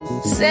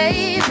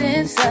Saved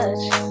in such,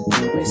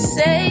 we're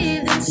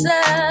saved in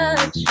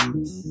such.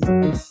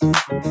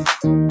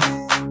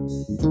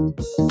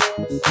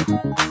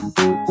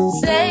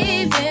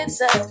 Saved in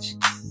such,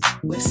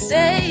 we're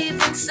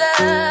saved in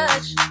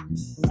such.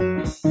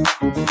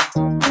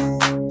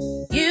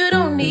 You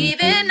don't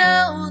even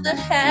know the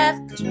half,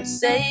 cause we're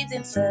saved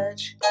in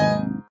such.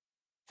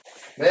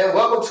 Man,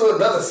 welcome to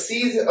another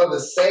season of the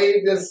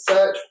Saved in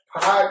Such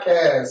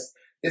podcast.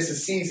 This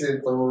is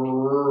season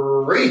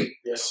 3.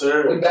 Yes,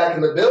 sir. We back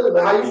in the building,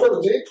 man. How you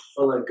feeling, G?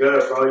 Feeling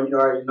good, bro. You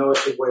already know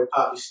it's your boy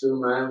Poppy Stu,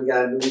 man. We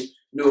got a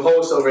new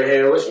host over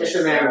here. What's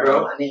your name,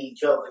 bro? My name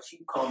Joe, but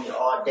you call me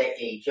All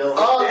Decade Joe.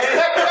 All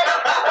decade.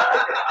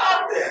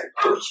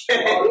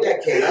 All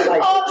Decade. I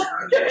like it.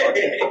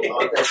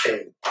 All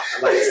Decade. I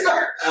like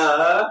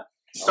it.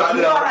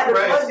 Started off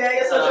fresh.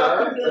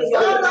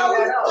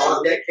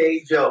 All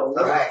Decade Joe.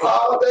 All right.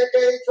 All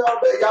decade,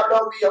 y'all. Y'all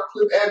know me. I'm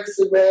Cliff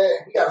Anderson, man.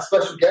 We got a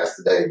special guest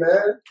today,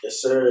 man.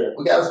 Yes, sir.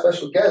 We got a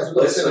special guest.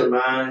 Listen,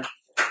 man.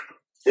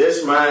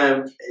 This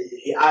man,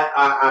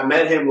 I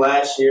met him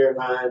last year,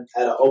 man,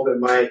 at an open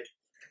mic,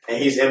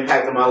 and he's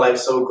impacted my life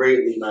so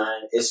greatly,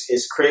 man.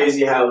 It's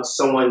crazy how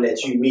someone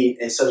that you meet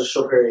in such a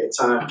short period of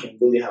time can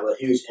really have a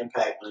huge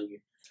impact on you.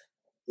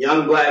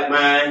 Young black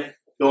man,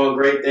 doing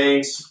great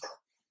things,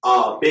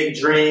 big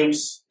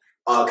dreams,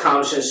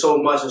 accomplishing so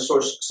much in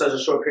such a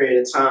short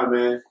period of time,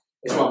 man.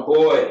 It's my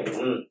boy,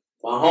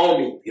 my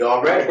homie. You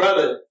all ready? My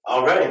brother.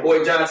 All ready. My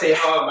boy John T.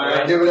 Hall,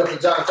 man. Give it up for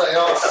John Tay.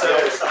 Yes,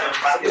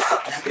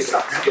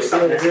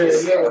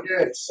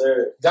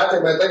 sir.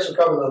 Jonte, man, thanks for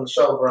coming on the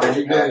show, bro.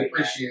 We really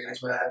appreciate it,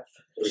 man.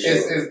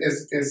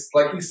 It's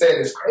like you said,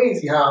 it's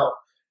crazy how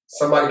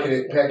somebody can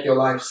impact your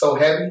life so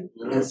heavy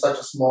in such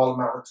a small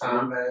amount of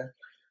time, man.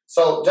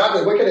 So,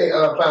 Jonte, where can they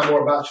find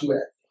more about you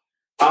at?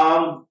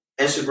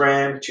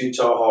 Instagram,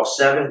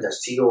 2TallHall7.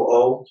 That's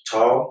TOO,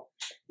 Tall.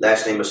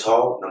 Last name is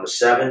Hall, number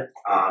 7.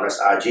 That's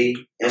IG.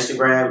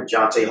 Instagram,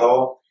 Jonte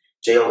Hall,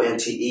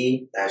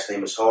 JONTE. Last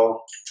name is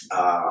Hall.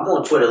 I'm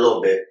on Twitter a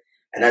little bit,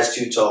 and that's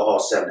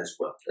 2TallHall7 as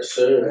well. Yes,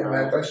 sir. Hey,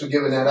 man, thanks for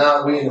giving that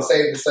out. We in the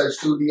Save the Search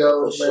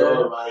Studios, man.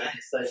 Sure, man.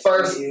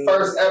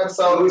 First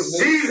episode.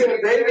 Season,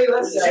 baby.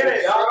 Let's get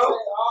it, y'all.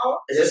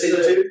 Is this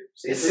season 2?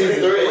 Season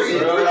 3.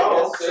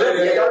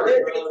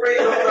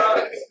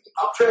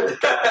 I'm tripping.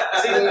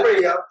 Season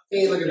 3, y'all. He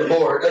ain't looking at the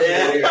board. That's what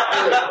it is.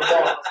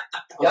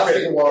 Y'all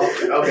see the wall.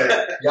 Okay.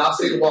 Y'all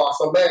see the wall.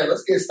 So, man,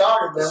 let's get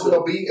started, man. We're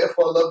going to be here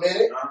for a little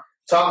minute.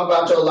 Talk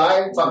about your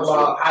life. Talk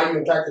about how you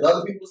impacted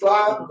other people's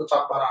lives. We're going to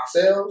talk about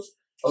ourselves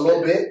a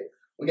little bit.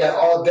 We got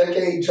All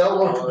Decade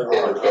Joe. So,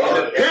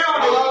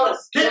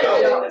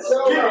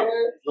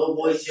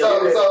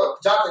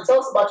 Jonathan, tell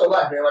us about your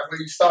life, man. Like,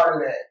 where you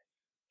started at.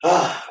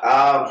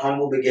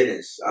 Humble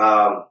beginnings.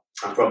 I'm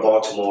from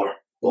Baltimore,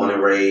 born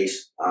and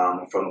raised.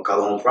 I'm from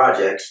Cologne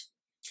Projects.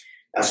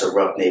 That's a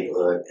rough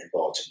neighborhood in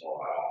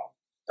Baltimore.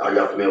 Are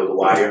y'all familiar with The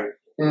Wire?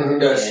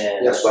 Mm-hmm. Yes.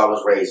 Yeah. That's where I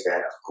was raised at,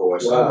 of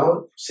course.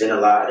 Wow. Seen a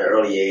lot at an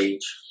early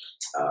age.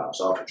 I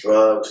was off of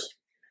drugs,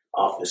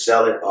 off to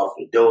sell it, off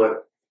to do it.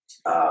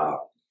 I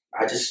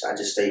just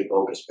stayed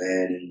focused,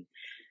 man. And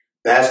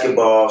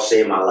basketball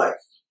saved my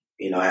life.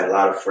 You know, I had a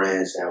lot of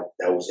friends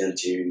that was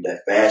into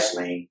that fast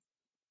lane,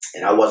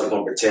 and I wasn't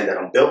going to pretend that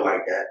I'm built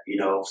like that, you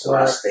know. So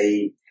right.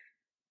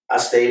 I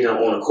stayed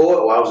on the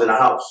court while I was in the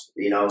house,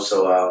 you know.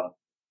 So,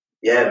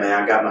 yeah, man,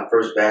 I got my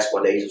first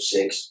basketball at the age of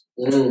 6.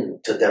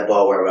 Took that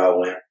ball wherever I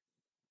went.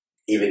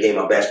 Even gave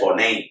my basketball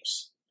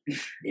names.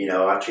 You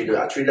know, I treated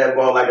that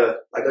ball like a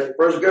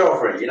first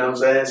girlfriend. You know what I'm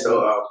saying?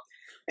 So,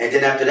 and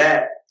then after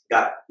that,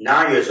 got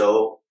 9 years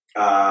old.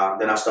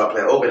 Then I started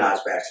playing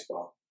organized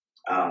basketball.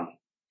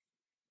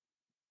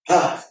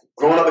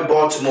 Growing up in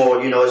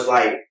Baltimore, you know, it's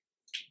like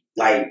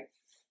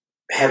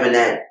having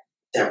that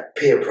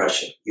peer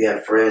pressure. You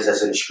have friends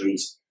that's in the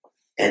streets,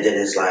 and then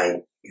it's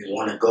like you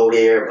want to go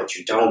there, but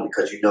you don't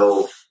because you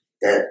know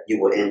that you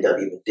will end up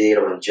either dead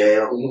or in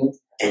jail. Mm-hmm.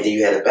 And then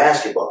you had the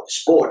basketball, the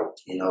sport,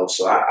 you know.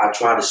 So I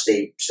try to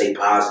stay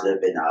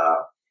positive and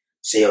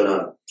stay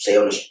on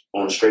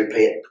the straight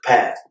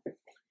path.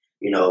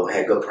 You know,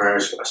 had good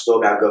parents. I still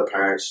got good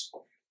parents.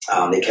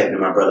 They kept me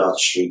and my brother off the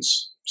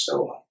streets.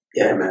 So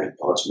yeah, man,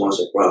 Baltimore's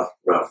a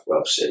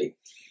rough city.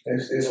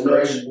 It's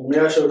crazy. Let me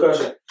ask you a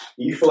question. Do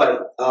you feel like,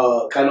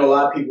 I know a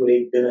lot of people,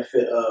 they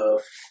benefit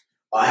of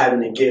having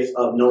the gift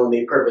of knowing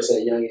their purpose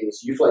at a young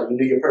age. You feel like you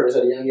knew your purpose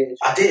at a young age?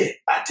 I did.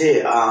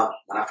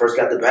 When I first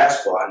got the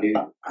basketball, I knew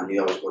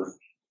I was going to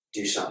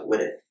do something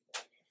with it.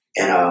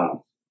 And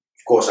of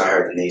course, I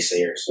heard the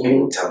naysayers.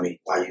 People tell me,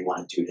 "Why you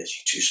want to do this?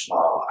 You're too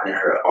small." I didn't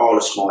hear all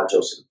the small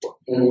jokes in the book.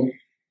 Mm-hmm.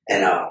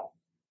 And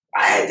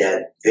I had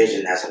that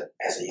vision as a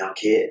young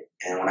kid.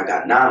 And when I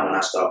got 9, when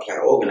I started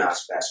playing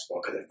organized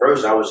basketball, because at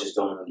first I was just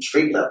doing it on the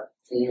street level.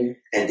 Mm-hmm.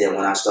 And then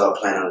when I started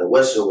playing under the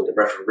whistle with the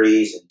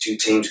referees and 2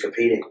 teams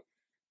competing,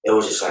 it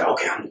was just like,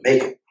 okay, I'm going to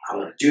make it. I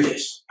want to do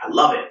this. I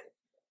love it.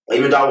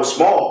 Even though I was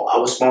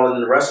smaller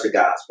than the rest of the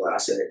guys, but I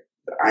said,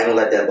 I ain't going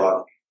to let that bother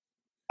me.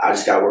 I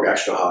just got to work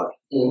extra hard.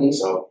 Mm-hmm.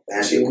 So to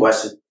answer your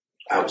question,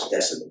 I was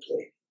destined to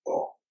play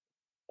ball.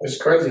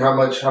 It's crazy how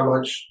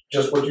much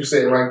just what you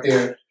said right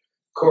there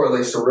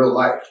correlates to real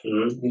life.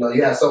 Mm-hmm. You know,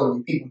 you have so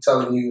many people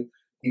telling you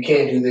you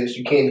can't do this,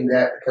 you can't do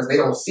that because they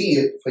don't see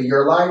it for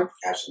your life.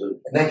 Absolutely.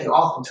 And that can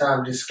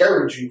oftentimes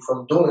discourage you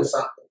from doing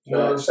something. You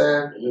know what I'm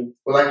saying? Mm-hmm.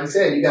 But like you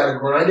said, you got to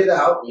grind it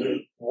out,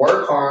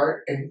 work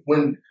hard, and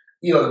when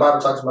you know the Bible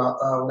talks about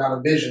without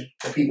a vision,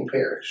 the people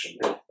perish,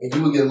 and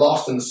you will get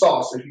lost in the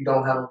sauce if you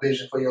don't have a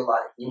vision for your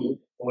life. And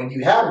when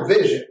you have a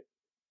vision,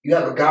 you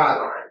have a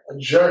guideline, a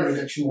journey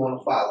that you want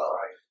to follow,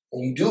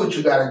 and you do what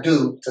you got to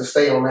do to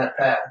stay on that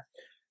path.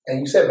 And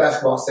you said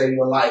basketball saved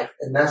your life,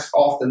 and that's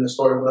often the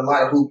story with a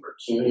lot of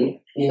hoopers. You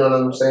know what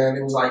I'm saying?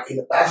 It was like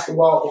either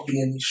basketball or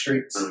be in these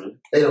streets.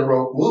 They done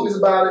wrote movies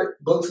about it,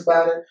 books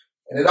about it,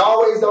 and it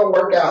always don't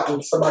work out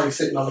with somebody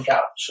sitting on the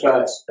couch.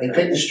 Right. They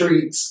pick the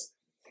streets,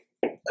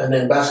 and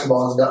then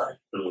basketball is done.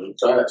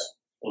 Right.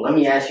 Well, let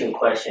me ask you a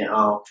question.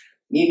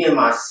 Me being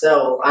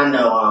myself, I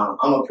know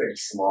I'm a pretty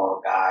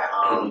small guy.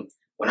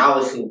 When I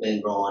was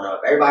hooping growing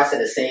up, everybody said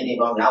the same thing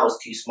about me. I was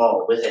too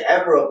small. Was there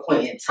ever a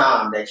point in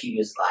time that you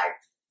was like,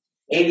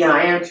 maybe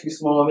I am too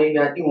small, maybe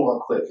I do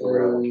want to quit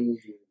for real?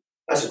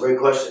 That's a great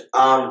question.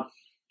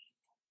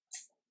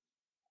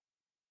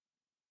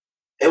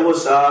 It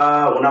was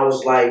when I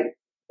was like,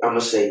 I'm going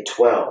to say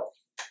 12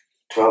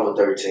 or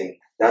 13.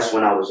 That's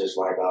when I was just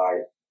like, all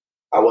right,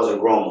 I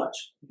wasn't growing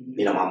much.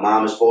 You know, my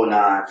mom is 4'9",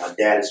 my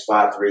dad is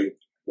 5'3".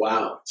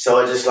 Wow. So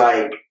it's just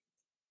like,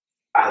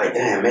 I like,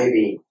 damn,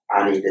 maybe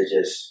I need to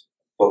just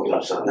focus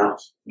on something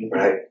else,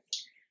 right?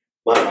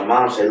 But my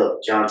mom said, look,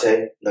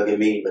 Jonte, look at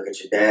me, look at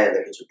your dad,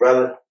 look at your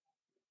brother.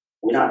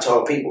 We're not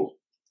tall people.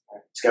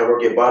 Just got to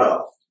work your butt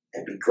off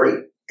and be great.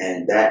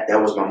 And that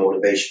was my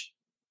motivation,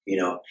 you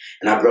know.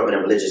 And I grew up in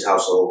a religious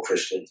household,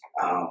 Christian,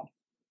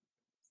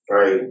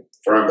 very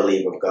firm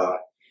believer of God.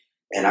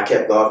 And I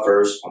kept God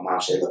first. My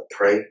mom said, look,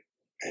 pray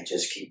and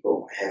just keep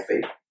going. Have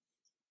faith.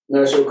 Let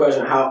me ask you a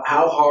question. How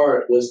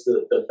hard was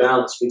the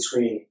balance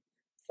between,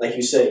 like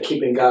you said,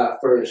 keeping God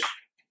first,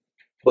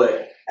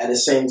 but at the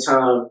same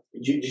time,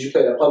 did you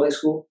play at a public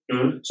school?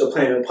 So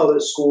playing in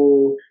public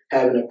school,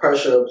 having the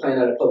pressure of playing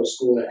at a public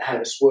school and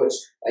having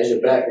sports as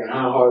your background,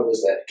 how hard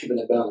was that, keeping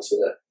the balance of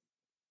that?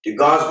 Through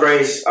God's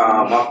grace,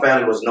 my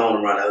family was known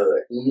to run the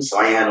hood, so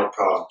I ain't had no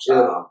problems.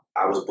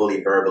 I was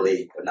bullied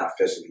verbally, but not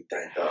physically,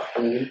 thank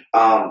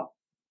God.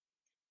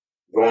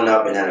 Growing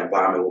up in that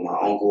environment with my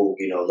uncle,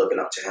 you know, looking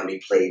up to him,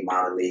 he played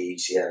minor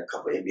leagues, he had a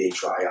couple of NBA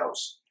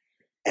tryouts.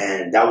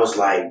 And that was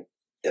like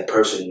the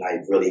person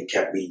like really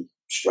kept me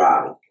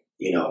striving,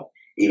 you know,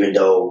 even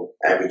though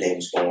everything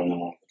was going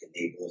on with the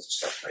neighborhoods and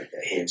stuff like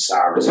that, hearing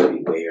sirens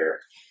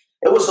everywhere.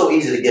 It was so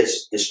easy to get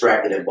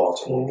distracted in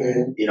Baltimore,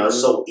 man. You know, it's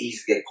so easy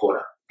to get caught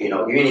up. You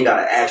know, you ain't got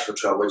to ask for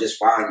trouble, just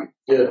find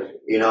you. Yeah.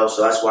 You know,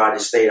 so that's why I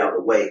just stayed out of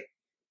the way.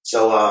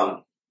 So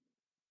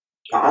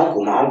my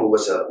uncle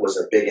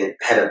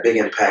had a big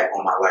impact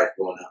on my life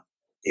growing up.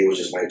 He was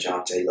just like,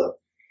 Jonte, look,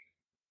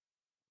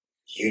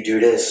 you do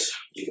this,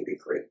 you can be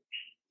great.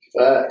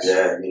 Facts.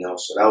 Yeah, you know,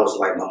 so that was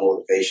like my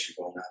motivation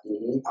growing up.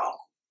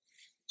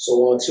 So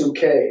on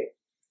 2K,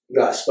 you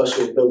got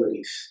special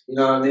abilities. You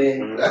know what I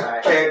mean?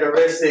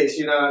 Characteristics,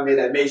 you know what I mean,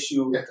 that makes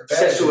you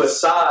set you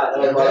aside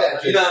of, you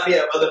know what I mean,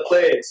 of other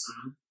players.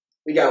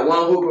 We got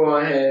one hooper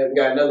on here, we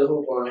got another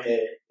hooper on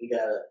here, we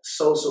got a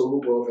social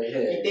hooper over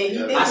here.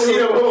 I see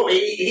the move.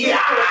 He eyes.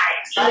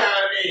 You know what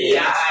I mean?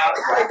 Yeah.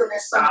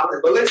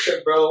 But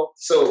listen, bro.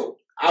 So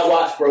I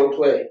watch bro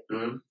play.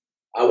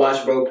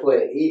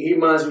 He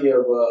reminds me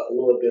of a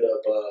little bit of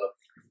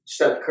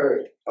Steph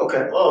Curry.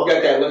 Okay. Oh, you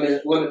got that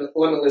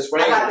limitless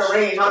range. I got the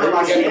range. I know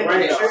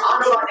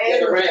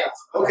the range.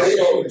 Okay.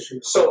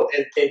 So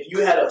if you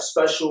had a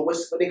special, what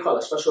they call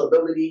it, special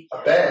ability?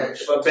 A badge.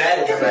 It's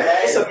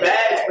a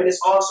badge, but it's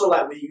also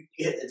like when you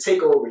hit the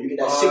takeover, you get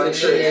that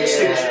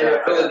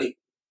signature ability.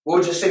 What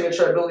would your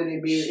signature ability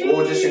be? What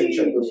would your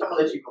signature ability? I'm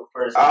gonna let you go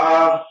first.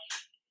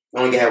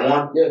 Only had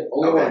one? Yeah,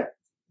 only one.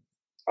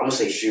 I'm gonna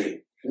say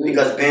shooting.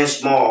 Because being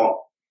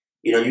small,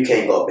 you know, you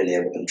can't go up in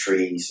there with them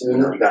trees. You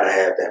know, you gotta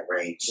have that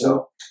range.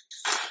 So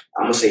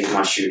I'm gonna say it's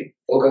my shooting.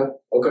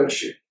 Okay.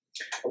 Shooting.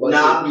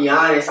 I'll be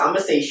honest. I'm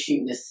gonna say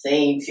shooting the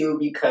same too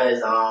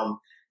because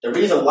the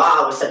reason why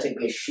I was such a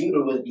good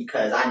shooter was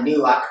because I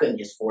knew I couldn't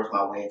just force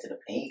my way into the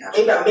paint.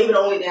 Maybe the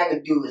only thing I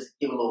could do is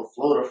give a little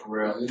floater for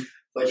real.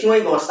 But you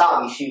ain't gonna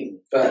stop me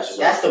shooting.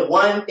 That's the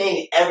one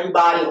thing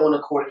everybody on the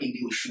court can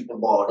do is shoot the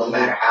ball. No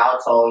matter how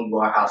tall you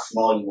are, how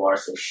small you are.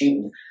 So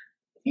shooting.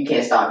 You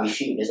can't stop me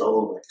shooting. It's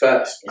over.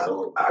 Facts. It's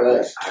over.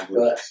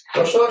 Facts.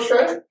 Don't show us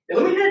Trey.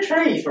 Let me hear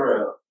Trey for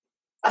real.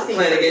 I see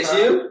playing against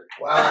you.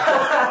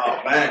 Wow.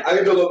 Oh man, I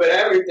can do a little bit of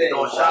everything.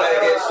 Don't Playing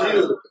against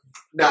you.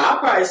 Nah, I'll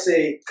probably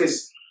say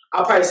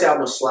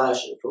I'm a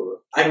slasher for real.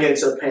 I can get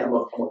into the paint. I'm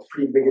a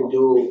pretty big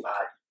dude.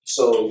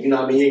 So, you know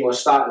what I mean? You ain't gonna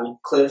stop me,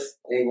 Cliff.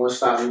 You ain't gonna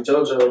stop me,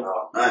 JoJo.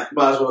 Oh, man. You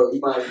might as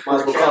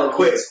well call it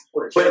quits.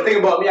 But the thing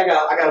about me, I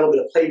got a little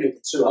bit of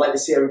playmaking too. I like to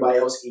see everybody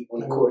else eat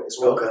on the court as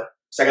well. Okay.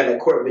 So I got that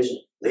court vision.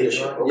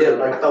 Leadership.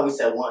 Yeah, I thought we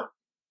said one.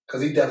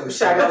 Because he definitely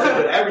Shaq got a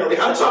little bit of everything.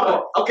 I'm talking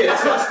about, okay,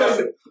 that's my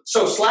special.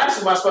 So slash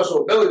is my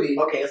special ability.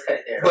 Okay, let's cut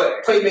it there.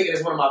 But playmaking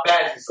is one of my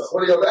badges. So.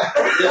 What are your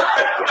badges?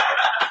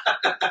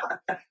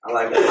 I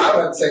like I that.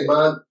 would say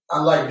mine. I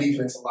like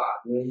defense a lot.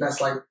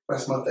 That's my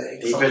thing.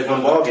 Defense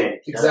win ball game.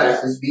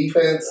 Exactly.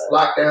 Defense,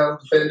 lockdown,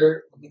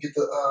 defender. Let me get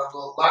the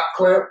little lock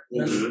clamp.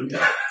 Mm-hmm.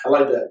 I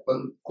like that. But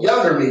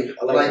younger me,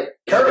 I like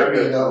current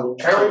me though.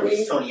 Current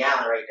me, Tony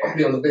Allen right I'm there.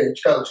 be on the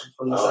bench coaching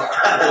from the side.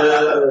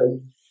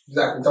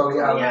 Exactly, Tony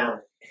Allen.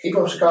 He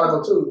from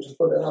Chicago too. Just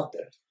put that out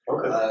there.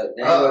 Okay.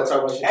 Now we're talking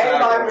about Chicago.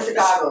 Everybody from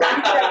Chicago.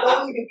 People that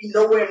don't even be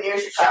nowhere near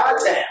Chicago.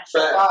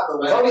 Chicago.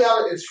 Tony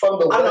Allen is from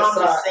the I know, west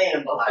I'm just side.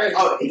 saying, but like,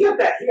 Oh, he got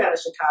that. He got a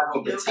Chicago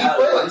He mentality.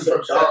 played like he's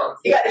from Chicago.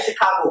 he got the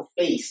Chicago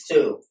face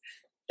too.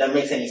 That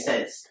makes any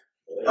sense.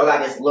 Or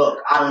like this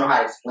look. I don't know how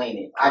to explain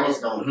it. I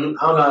just don't.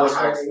 I don't know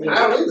how to explain I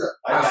don't either.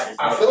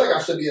 I feel like I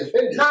should be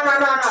offended. No.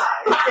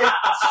 It's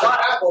just,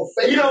 Chicago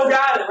face. You don't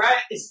got it,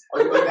 right? you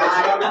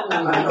got it.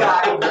 You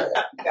got it.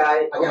 You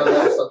got it. I got to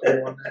laugh up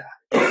there one day.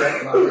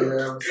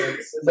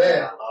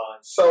 Man,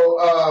 so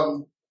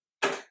what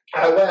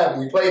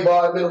happened? You played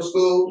ball in middle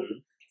school.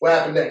 What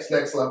happened next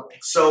level?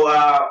 So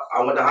I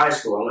went to high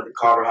school. I went to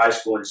Carver High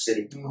School in the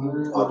city,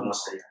 Baltimore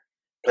City.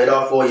 Played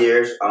all 4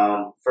 years.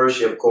 First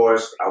year, of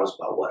course, I was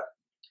about what?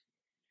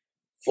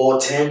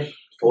 4'10",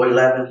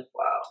 4'11".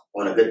 Wow,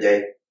 on a good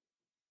day.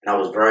 And I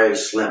was very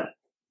slim.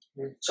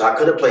 So I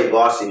could have played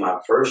varsity my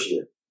first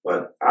year,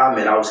 but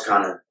I was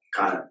kind of,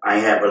 I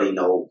ain't had really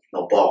no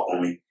bulk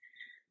on me.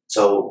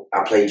 So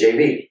I played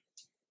JV.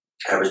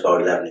 Averaged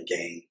about 11 a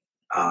game.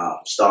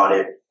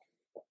 Started,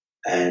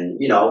 and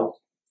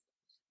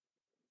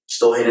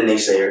still hitting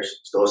naysayers.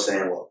 Still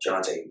saying, "Well,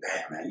 Jonte,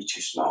 man, you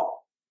too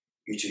small.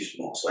 You too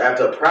small." So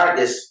after a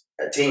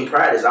team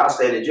practice, I'll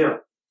stay in the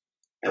gym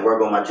and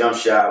work on my jump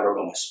shot, work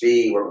on my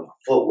speed, work on my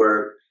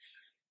footwork.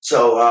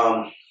 So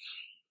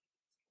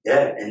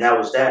and that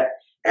was that.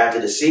 After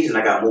the season,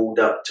 I got moved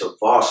up to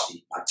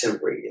varsity my 10th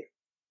grade year.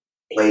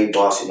 Played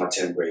varsity my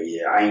 10th grade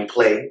year. I ain't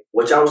play,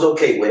 which I was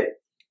okay with.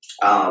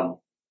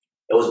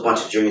 There was a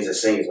bunch of juniors and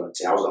seniors on the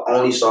team. I was the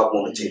only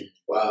sophomore on the team.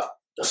 Wow.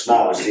 The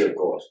smallest here, of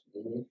course.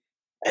 Mm-hmm.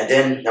 And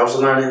then that was a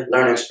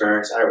learning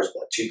experience. I averaged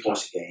about 2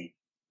 points a game,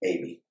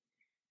 maybe.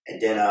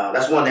 And then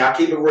that's one thing. I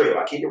keep it real.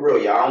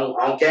 Y'all.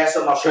 I don't gas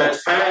up my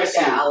transparency.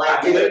 I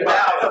like keep it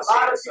that. A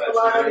lot of people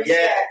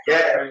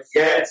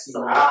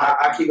are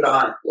I keep it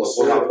 100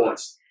 with my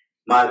points.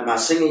 My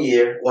senior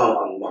year, my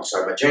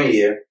junior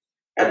year,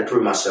 I had to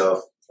prove myself.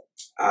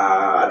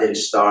 I didn't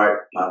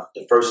start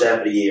the first half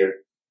of the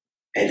year.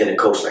 And then the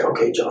coach was like,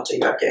 "Okay, John, you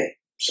got game."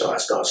 So I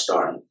started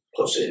starting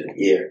closer to the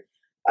year.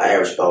 I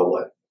averaged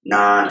about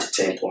 9 to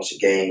 10 points a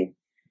game.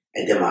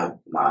 And then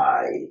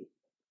my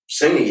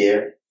senior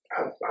year,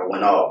 I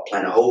went off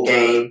playing the whole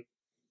game,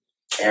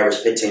 averaged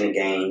 15 a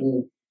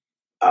game,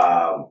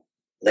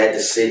 led the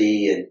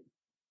city in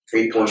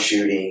 3-point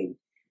shooting.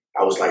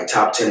 I was like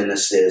top 10 in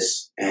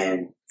assists.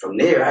 And from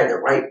there, I had the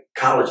right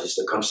colleges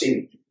to come see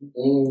me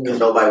because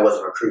nobody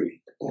wasn't recruiting.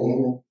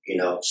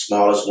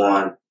 Smallest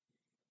one.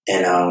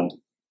 And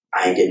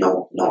I ain't get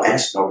no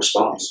answer, no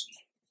response.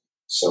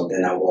 So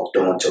then I walked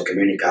on to a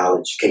community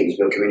college,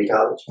 Catonsville Community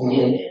College.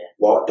 Yeah.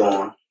 Walked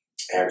on,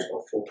 averaged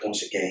about 4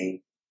 points a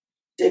game.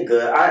 Did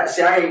good. I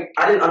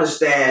didn't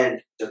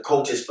understand the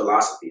coach's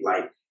philosophy.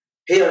 Like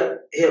he'll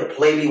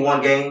play me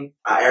one game,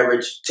 I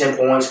average 10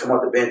 points, come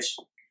off the bench,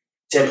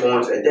 10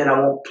 points, and then I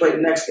won't play the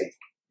next game.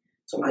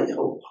 So I'm like,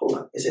 yo, hold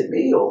on, is it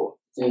me or?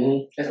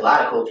 There's a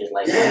lot of coaches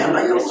like that. Yeah, I'm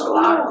like, there's a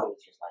lot of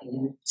coaches like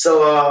that.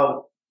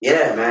 So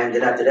yeah, man.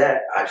 Then after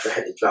that, I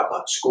had to drop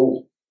out of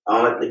school. I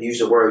don't like to use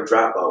the word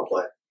dropout,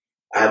 but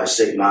I have a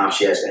sick mom.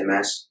 She has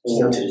MS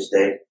still to this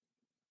day.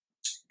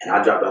 And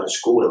I dropped out of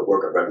school to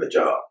work a regular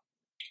job.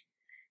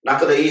 Not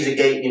to the easy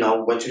gate,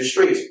 went to the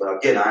streets. But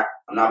again,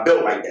 I'm not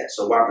built like that,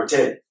 so why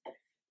pretend?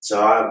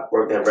 So I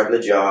worked at a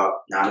regular job,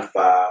 9 to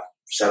 5,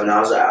 $7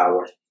 an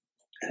hour.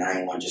 And I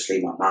didn't want to just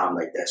leave my mom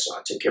like that, so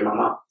I took care of my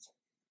mom.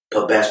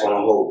 Put basketball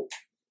on hold.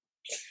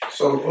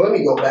 So let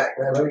me go back,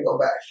 man.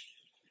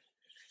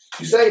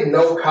 You say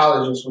no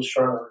colleges was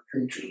trying to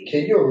recruit you.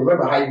 Can you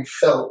remember how you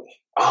felt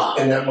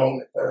in that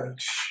moment, man?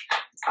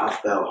 I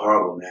felt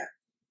horrible, man.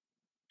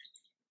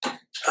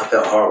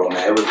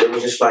 It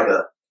was just like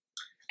a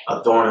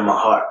thorn in my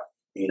heart.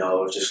 It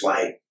was just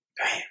like,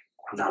 damn,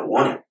 I'm not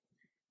wanted.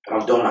 But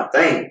I'm doing my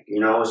thing.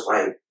 It's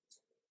like,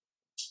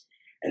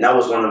 and that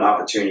was one of the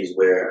opportunities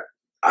where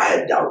I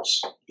had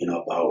doubts,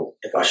 about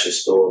if I should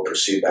still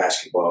pursue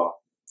basketball.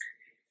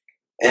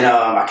 And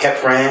I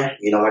kept praying.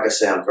 Like I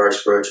said, I'm very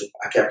spiritual.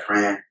 I kept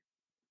praying.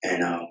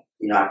 And, I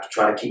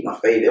tried to keep my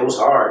faith. It was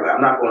hard. Like,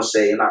 I'm not going to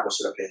sit up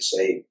here and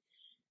say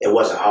it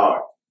wasn't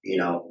hard.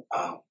 A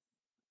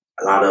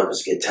lot of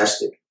us get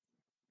tested.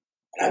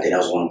 And I think that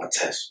was one of my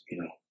tests,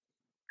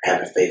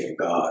 having faith in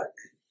God.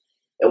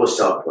 It was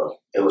tough, bro.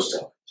 It was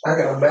tough. I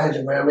can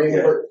imagine, man.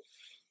 But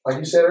like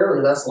you said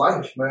earlier, that's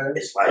life, man.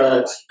 It's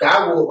life.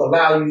 God will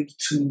allow you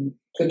to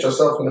put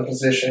yourself in a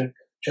position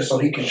just so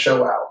he can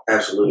show out.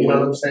 Absolutely. You know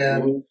what I'm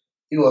saying?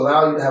 He will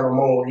allow you to have a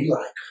moment where you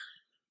like,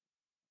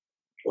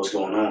 what's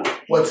going on.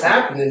 What's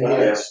happening here,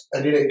 Yes.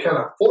 and then it kind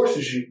of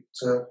forces you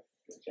to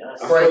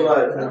I pray feel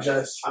like and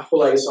adjust. I feel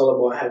like it's all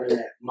about having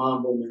that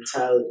Mamba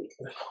mentality.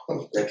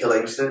 That kill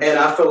like you said? And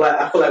I feel like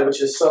with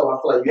yourself, I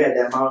feel like you had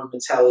that Mamba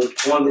mentality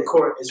on the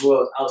court as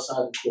well as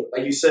outside the court.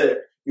 Like you said,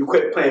 you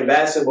quit playing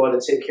basketball to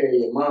take care of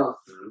your mom.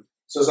 Mm-hmm.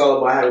 So it's all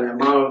about having that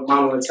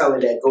Mamba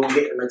mentality, that go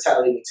get the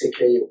mentality to take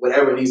care of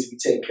whatever needs to be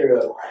taken care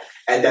of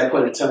at that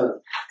point in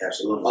time.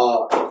 Absolutely.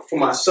 For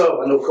myself,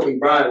 I know Kobe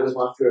Bryant was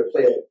my favorite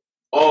player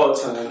all the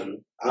time. Mm-hmm.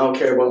 I don't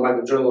care about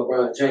Michael Jordan,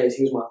 LeBron James.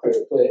 He was my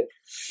favorite player.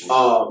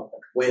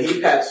 When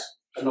he passed,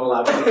 I know a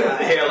lot of people.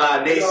 I hear a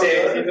lot of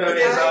naysayers. You know what I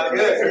mean? It's all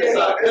good. It's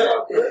all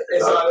good.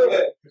 It's all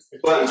good.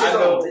 But I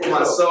know for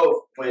myself,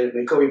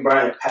 when Kobe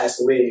Bryant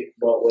passed away,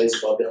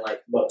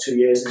 about 2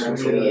 years now.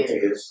 2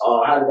 years.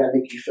 How did that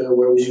make you feel?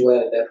 Where was you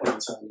at that point in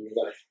time in your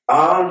life?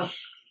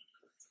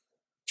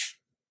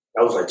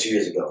 That was like 2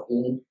 years ago.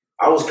 Mm-hmm.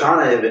 I was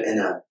kind of in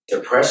a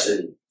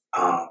depression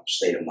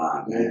state of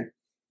mind, man.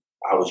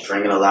 I was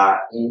drinking a lot.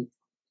 Mm-hmm.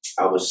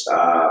 I was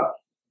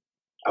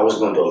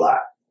going through a lot.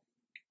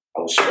 I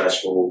was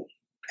stressful.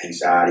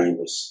 Anxiety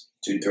was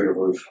through the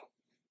roof.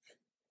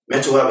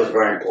 Mental health is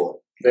very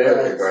important.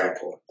 Very, very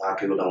important. A lot of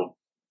people don't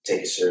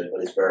take it serious,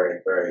 but it's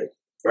very, very,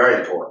 very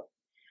important.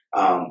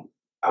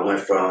 I went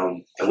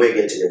from, and we'll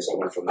get to this, I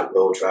went from the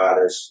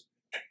Globetrotters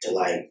to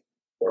like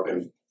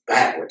working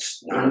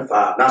backwards, 9 to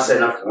 5. Not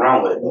saying nothing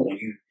wrong with it, but when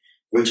you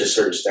reach a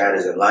certain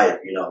status in life,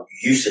 you know,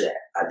 you're used to that.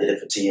 I did it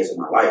for 10 years of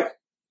my life.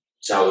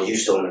 So I was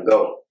used to on the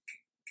go.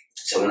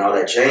 So when all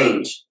that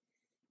changed,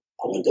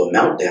 I went through a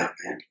meltdown,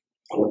 man.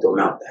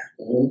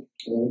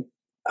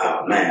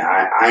 Man,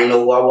 I didn't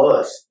know who I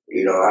was.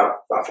 You know,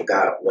 I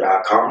forgot what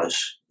I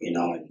accomplished, you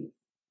know, and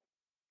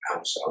I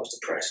was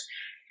depressed.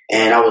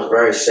 And I was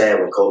very sad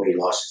when Kobe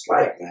lost his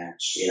life, man,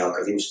 you know,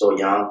 because he was still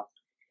young.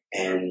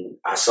 And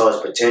I saw his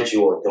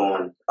potential of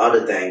doing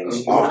other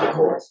things off the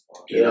court,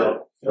 you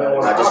know,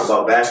 not just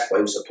about basketball.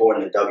 He was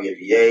supporting the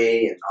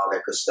WNBA and all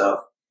that good stuff.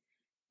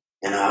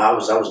 And I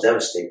was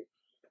devastated.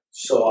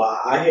 So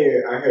I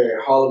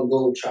heard Harlem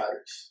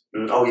Globetrotters.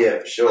 Oh yeah,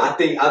 for sure. I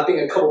think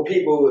a couple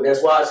people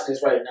that's watching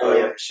this right now. Oh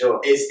yeah, for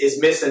sure. Is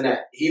missing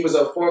that. He was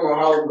a former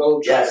Harlem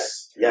Globetrotter.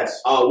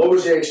 Yes. What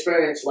was your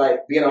experience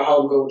like being a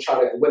Harlem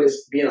Globetrotter, and what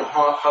does being a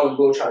Harlem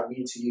Globetrotter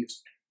mean to you?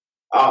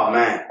 Oh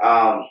man,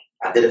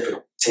 I did it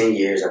for 10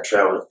 years. I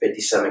traveled to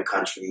 57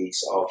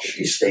 countries, all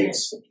 50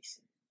 states.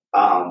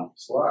 And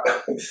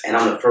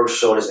I'm the first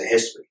shortest in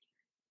history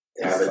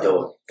to ever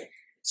do it.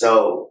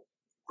 So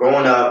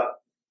growing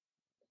up,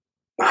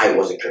 my height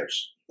wasn't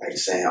cursed. Like you're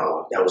saying,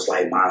 that was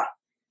like my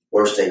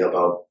worst thing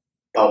about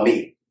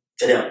me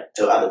to them,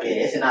 to other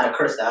people. It's not a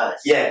curse to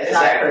us. Yeah,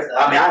 exactly.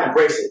 I mean, I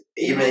embrace it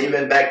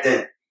even back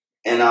then,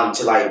 and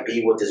to like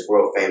be with this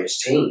world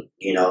famous team.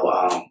 You know,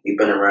 we've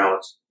been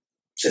around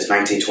since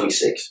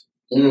 1926.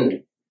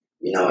 You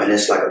know, and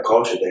it's like a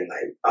culture thing,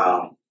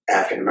 like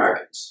African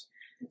Americans.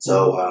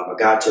 So a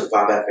guy took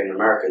 5 African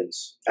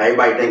Americans.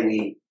 Everybody think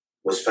we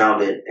was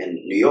founded in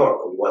New York,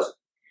 but we wasn't.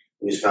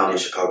 We was founded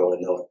in Chicago,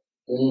 Illinois.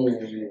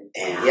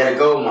 And he had a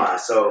gold mine.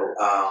 So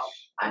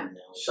I know.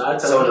 So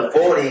in the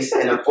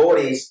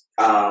 40s,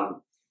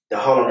 the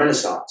Harlem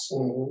Renaissance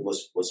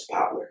was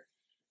popular,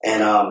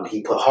 and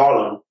he put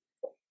Harlem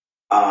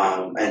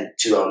and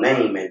to our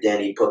name, and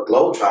then he put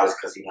Globetrotters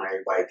because he wanted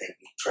everybody to think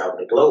we traveled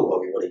the globe, but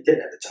we really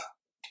didn't at the time.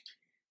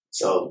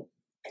 So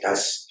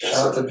that's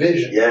shout out to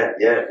Vision. Yeah,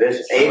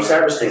 Vision. Abe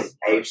Saperstein.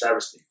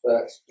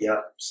 Yep.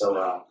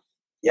 So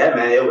yeah,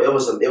 man, it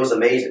was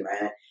amazing,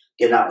 man.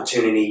 Get an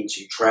opportunity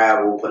to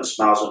travel, putting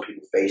smiles on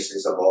people's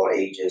faces of all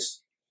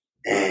ages,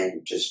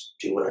 and just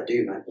do what I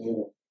do, man.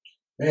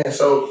 Man,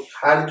 so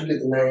how did you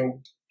get the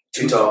name?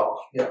 Too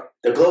Tall. Yeah.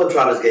 The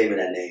Globetrotters gave me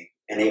that name,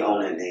 and they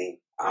own that name.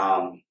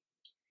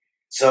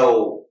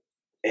 So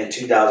in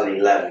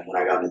 2011,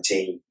 when I got on the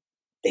team,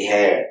 they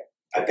had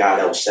a guy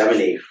that was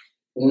 7'8".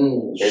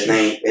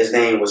 His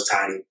name was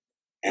Tiny,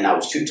 and I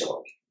was too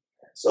tall.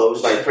 So it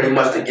was like pretty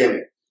much the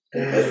gimmick.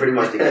 It was pretty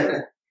much the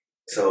gimmick.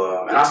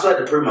 So, and I still had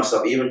to prove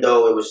myself, even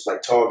though it was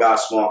like tall guy,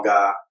 small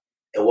guy.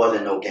 It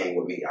wasn't no game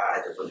with me. I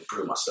had to really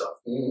prove myself,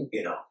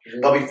 you know.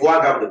 But before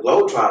I got with the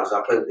Globetrotters,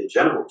 I played with the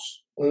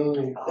Generals,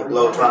 the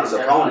Globetrotters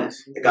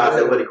opponents, the guys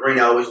that wear the green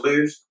always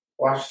lose.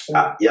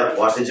 Washington.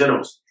 Washington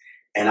Generals.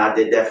 And I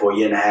did that for a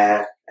year and a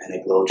half, and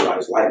the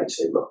Globetrotters liked me.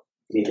 Said, "Look,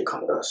 you need to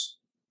come with us.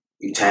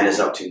 You tan us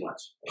up too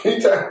much."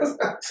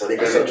 So they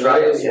got to try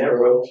it, yeah,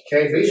 bro.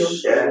 Can't beat them.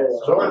 Yeah.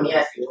 So let me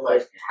ask you a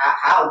question: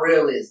 How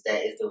real is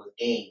that? Is those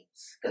games?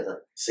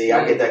 See,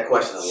 I get that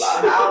question a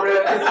lot. How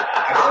real?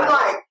 I'm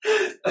like,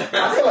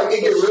 I feel like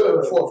it get real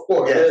in the fourth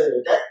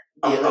quarter. Yeah.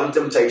 I'm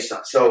gonna tell you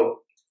something.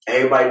 So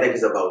everybody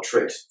thinks it's about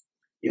tricks.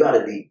 You got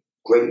to be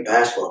great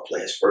basketball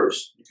players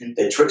first.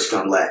 The tricks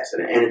come last,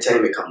 and the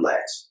entertainment come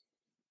last.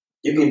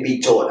 You can be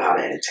taught how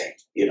to entertain,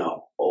 you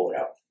know, or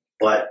whatever.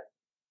 But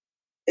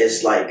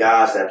it's like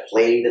guys that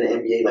played in the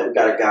NBA. Like we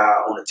got a guy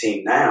on the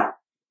team now.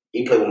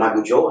 He played with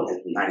Michael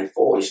Jordan in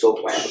 '94. He's still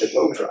playing with the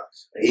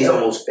Globetrotters. He's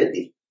almost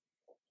 50.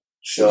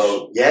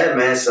 So yeah,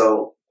 man.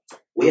 So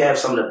we have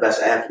some of the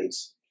best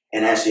athletes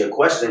And answer your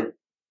question,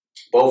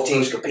 both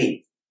teams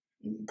compete.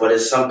 But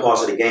there's some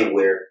parts of the game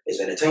where it's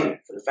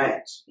entertainment for the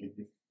fans.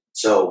 Mm-hmm.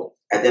 So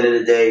at the end of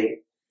the day,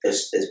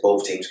 it's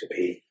both teams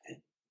compete. And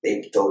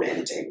they throw the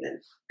entertainment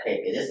in.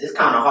 Okay, it's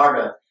kind of hard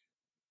to.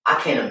 I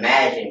can't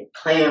imagine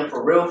playing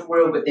for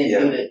real, but then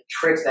do the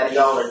tricks that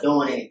y'all are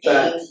doing in the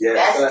games. Yeah.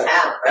 That's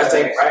talent. That's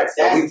practice.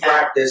 We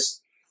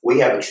practice. We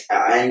have an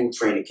annual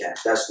training camp.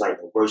 That's like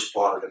the worst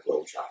part of the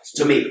Globetrotters.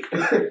 To me,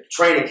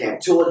 training camp,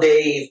 2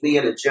 days, we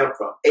in the gym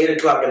from 8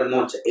 o'clock in the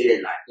morning to 8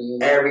 at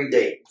night, every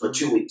day for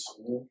 2 weeks.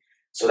 Mm-hmm.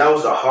 So that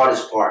was the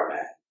hardest part,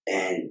 man.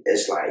 And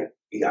it's like,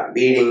 you got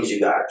meetings,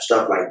 you got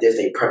stuff like this.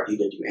 They prep you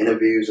to do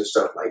interviews and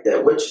stuff like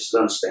that, which is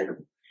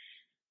understandable.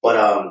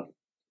 But,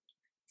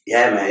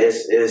 yeah, man, it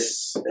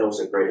was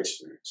a great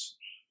experience.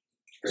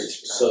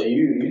 So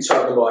you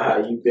talk about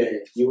how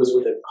you was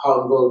with the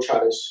Harlem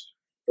Globetrotters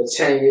for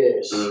 10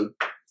 years. Mm-hmm.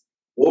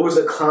 What was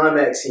the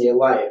climax in your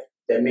life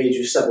that made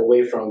you step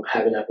away from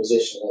having that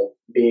position of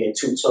being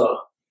too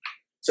tall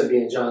to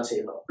being John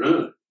T. Hall?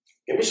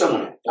 Give me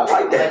someone. I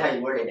like that. I like how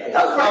you worded that.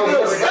 That was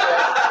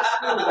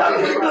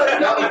pretty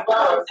good. That was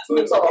fine.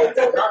 Too tall. I'll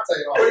tell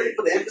you all.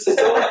 For the emphasis.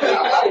 I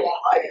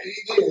like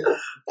it.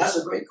 That's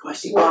a great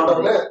question. Yeah,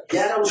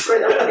 that was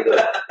great. That was pretty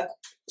good.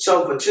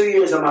 So for 2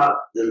 years of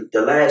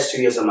the last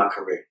 2 years of my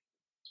career,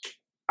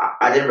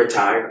 I didn't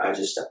retire. I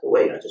just stepped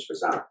away. I just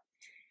resigned.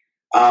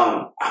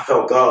 I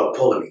felt God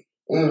pulling me.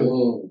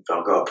 Mm-hmm.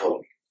 Felt God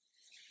pulling me.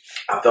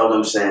 I felt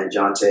him saying,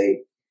 John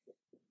Tay,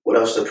 what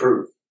else to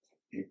prove?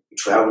 You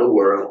travel the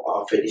world,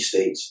 all 50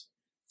 states,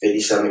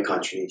 57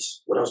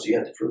 countries. What else do you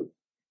have to prove?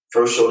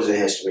 First shoulders in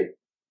history.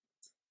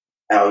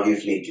 Our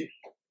youth need you.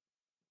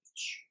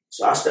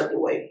 So I stepped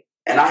away.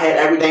 And I had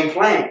everything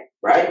planned,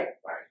 right?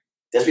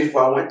 That's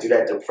before I went through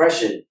that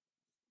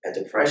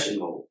depression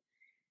mode.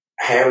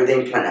 I had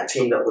everything planned. I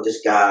teamed up with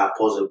this guy,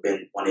 supposed to have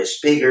been one of his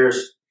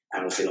speakers.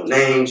 I don't say no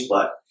names,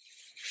 but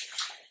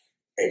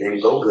it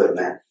didn't go good,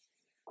 man.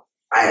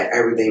 I had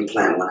everything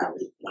planned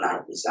when I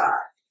resigned.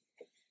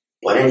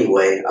 But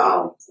anyway,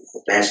 to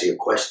answer your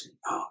question,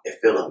 it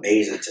feels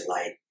amazing to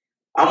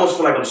I almost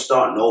feel like I'm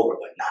starting over,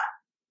 but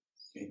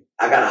not.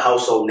 I got a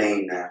household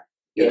name now.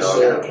 I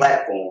got a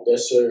platform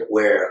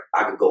where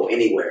I could go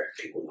anywhere.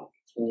 People know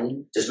me.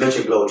 Mm-hmm. Just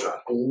mention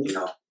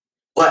Globetrotter,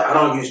 But I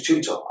don't use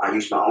Too Tall. I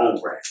use my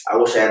own brand. I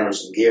wish I had on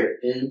some gear.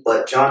 Mm-hmm.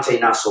 But John Tay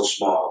Not So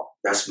Small,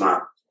 that's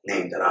my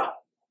name that I own.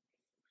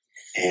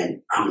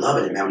 And I'm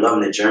loving it, man. I'm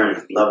loving the journey.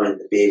 I'm loving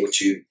to be able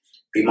to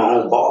be my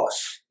own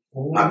boss.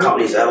 Mm-hmm. My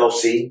company's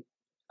LLC.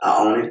 I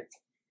own it.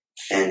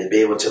 And to be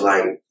able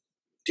to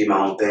do my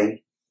own thing.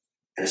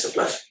 And it's a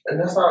blessing. And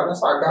that's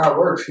how God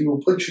works. He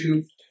will put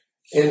you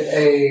in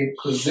a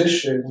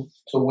position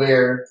to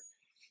where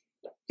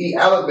he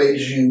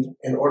elevates you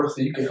in order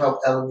so you can help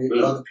elevate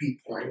other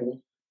people. Right?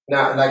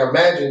 Now,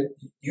 imagine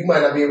you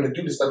might not be able to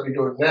do the stuff you're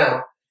doing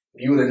now.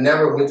 You would have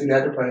never went through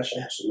that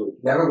depression. Absolutely.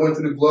 Never went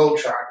through the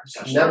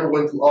Globetrotters. Never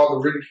went through all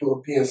the ridicule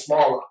of being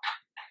smaller.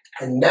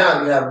 And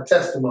now you have a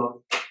testimony.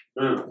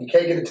 You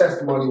can't get a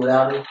testimony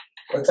without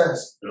a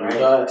test. Right.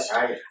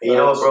 And you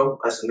know what, bro?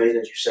 That's amazing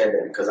that you said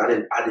that because I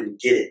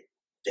didn't get it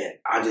then.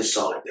 I just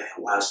saw that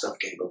a lot of stuff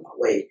can't go my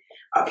way.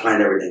 I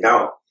planned everything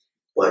out,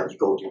 but you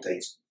go through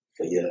things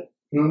for your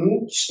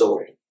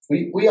story.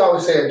 We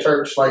always say at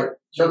church,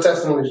 your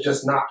testimony is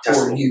just not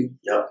for you.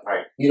 Yep.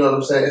 Right. You know what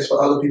I'm saying? It's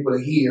for other people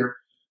to hear.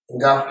 And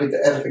God forbid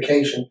the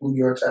edification through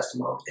your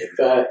testimony.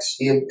 Facts.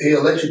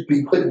 He'll let you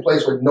be put in a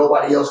place where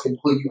nobody else can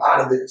pull you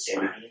out of this.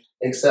 Amen.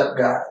 Except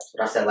God.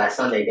 What I said last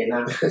Sunday, didn't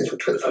I?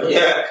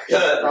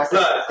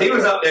 He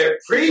was up there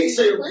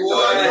preaching, boy.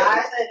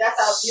 I said that's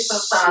how it be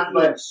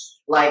sometimes,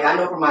 but I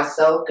know for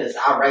myself, because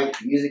I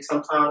write music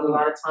sometimes, a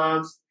lot of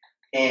times,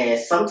 and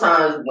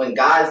sometimes when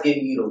God's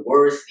giving you the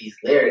words to these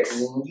lyrics,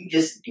 you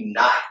just do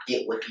not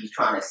get what he's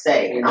trying to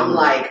say. And I'm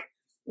like,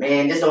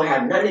 man, this don't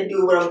have nothing to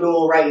do with what I'm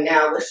doing right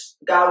now.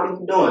 God, what are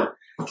you doing?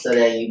 So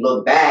then you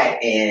look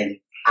back, and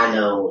I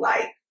know,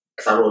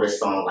 because I wrote this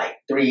song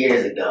 3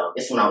 years ago.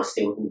 This when I was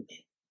still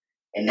hooping.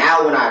 And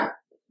now when I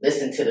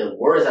listen to the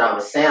words that I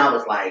was saying, I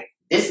was like,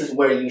 this is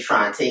where you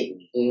try and take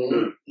me.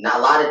 Mm-hmm. Now,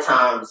 a lot of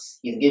times,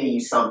 he's giving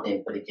you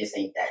something, but it just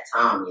ain't that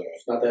time yet.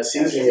 It's not that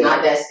season. It's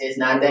not that season.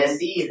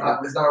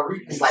 It's not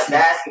reaching. It's like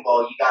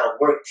basketball. You got to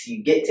work till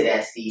you get to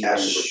that season.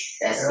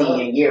 That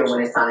senior year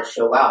when it's time to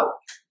show out.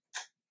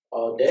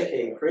 All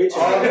decade. Preaching.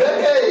 All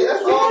decade.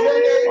 That's all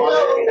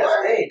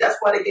decade. That's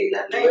why they gave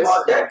that name.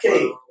 All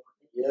decade.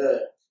 Yeah.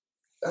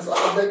 That's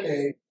all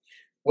decade.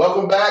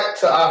 Welcome back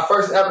to our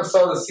first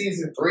episode of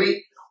season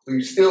 3.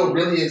 We're still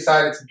really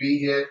excited to be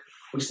here.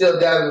 We're still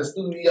down in the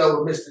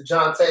studio with Mr.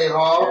 John Tay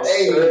Hall.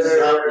 Hey.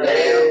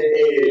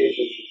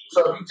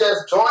 So if you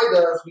just joined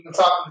us, we've been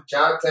talking to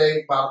John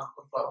Tay about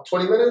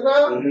 20 minutes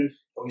now. Mm-hmm.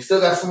 But we still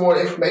got some more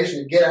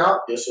information to get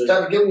out. Yes, sir.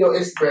 Try to give me your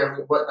Instagram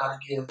and whatnot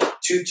again.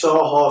 Too Tall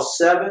Hall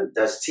 7.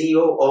 That's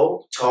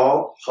TOO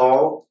Tall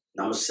Hall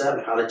number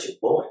 7. Holla at your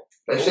boy.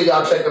 Make sure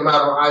y'all check them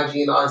out on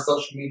IG and all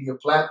social media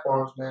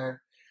platforms, man.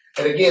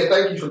 And again,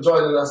 thank you for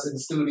joining us in the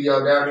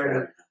studio down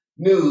here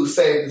new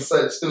Saved and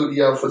Such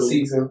studio for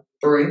season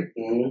 3.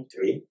 Mm-hmm.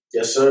 3.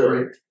 Yes,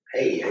 sir. 3.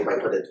 Hey,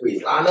 everybody put the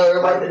 3s. I know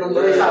everybody put the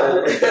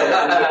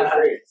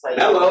 3s.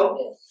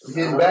 Hello.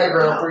 Getting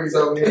background 3s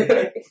over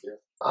here.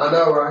 I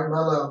know, right?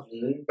 Hello.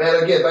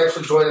 Man, again, thanks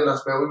for joining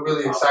us, man. We're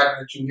really excited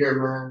that you're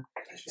here, man.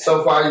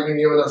 So far, you've been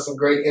giving us some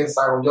great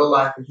insight on your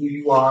life and who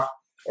you are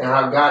and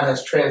how God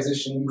has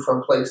transitioned you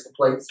from place to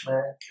place,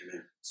 man.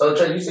 So,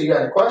 Trey, you said you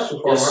had a question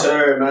for Yes, him, right?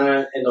 sir,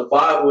 man. In the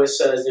Bible, it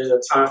says there's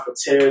a time for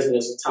tears and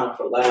there's a time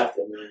for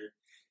laughter, man.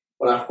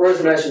 When I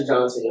first met you,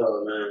 Jonathan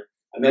Hill, man,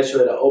 I met you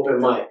at an open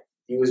mic.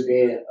 You was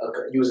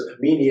a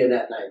comedian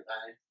that night,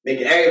 man,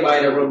 making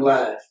everybody in the room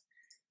laugh.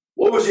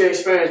 What was your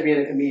experience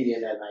being a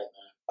comedian that night,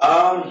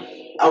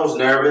 man? I was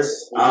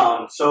nervous.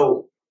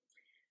 So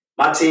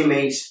my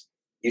teammates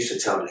used to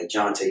tell me that,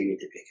 Jonathan, you need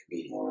to be a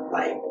comedian.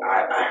 Like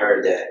I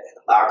heard that in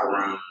the locker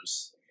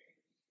rooms.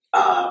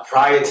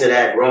 Prior to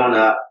that, growing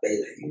up, they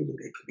said, you need to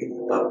be a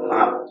comedian. But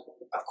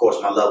of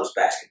course, my love was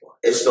basketball.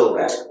 It's still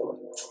basketball.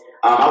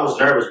 I was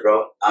nervous,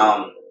 bro.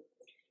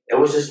 It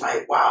was just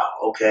like, wow,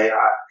 okay.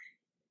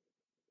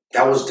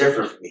 That was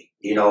different for me,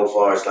 you know, as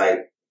far as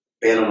like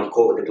being on the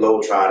court with the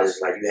Globetrotters,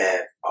 like you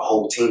have a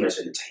whole team that's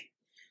entertaining.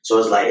 So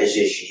it's like, it's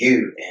just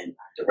you and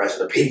the rest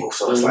of the people.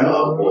 So it's like,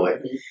 oh boy.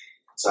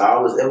 So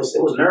it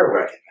was nerve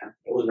wracking, man.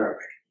 It was nerve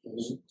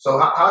wracking. So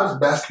how does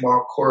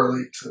basketball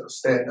correlate to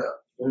stand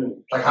up?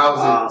 Like how is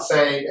it the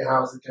same and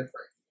how is it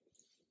different?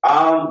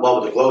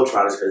 Well, with the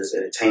Globetrotters, because it's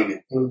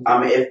entertainment. I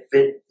mean, it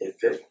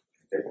fit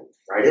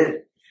right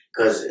in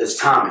because it's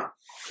timing,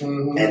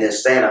 and then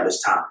stand up is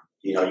timing.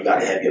 You know, you got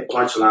to have your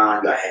punchline,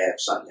 you got to have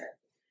something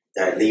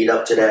that lead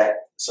up to that.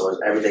 So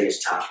everything is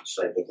timing, just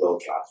like the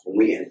Globetrotters. When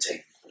we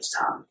entertain, it's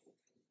timing.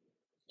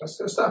 That's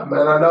good stuff,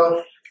 man. I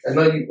know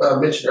you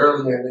mentioned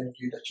earlier in the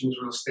interview that you was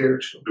real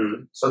spiritual.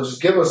 So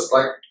just give us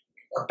like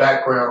a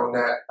background on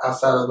that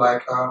outside of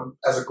like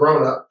as a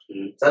grown up.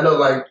 I know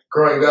like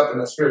growing up in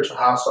a spiritual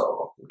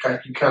household, you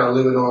kind of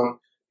living on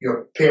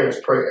your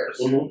parents'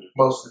 prayers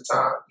most of the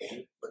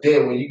time. But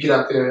then when you get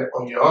out there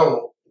on your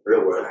own,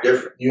 real world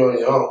different. You're on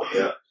your own.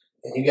 Yeah.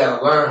 And you got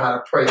to learn how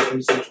to pray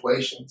through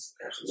situations.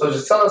 Absolutely. So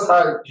just tell us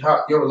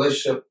how your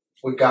relationship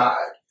with God.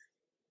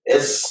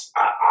 It's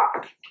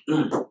had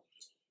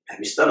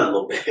me stunned a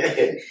little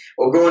bit.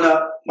 Well, growing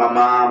up, my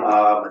mom,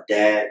 my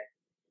dad,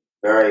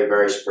 very,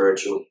 very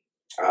spiritual.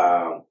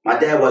 My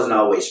dad wasn't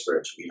always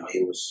spiritual.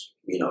 He was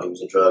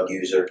a drug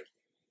user,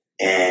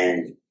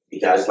 and he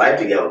got his life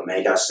together. Man,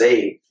 he got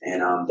saved,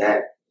 and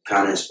that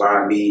kind of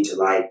inspired me to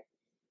like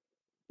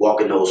walk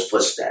in those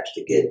footsteps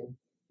to get.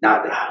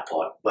 Not the high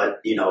part,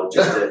 but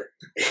just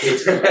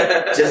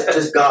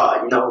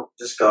God,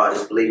 just God,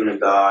 just believing in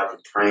God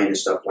and praying and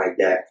stuff like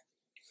that.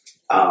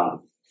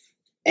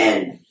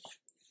 And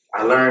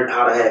I learned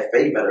how to have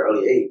faith at an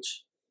early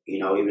age.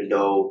 Even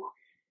though,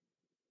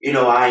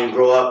 I didn't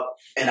grow up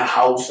in a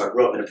house, I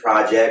grew up in the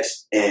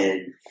projects,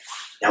 and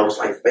that was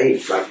like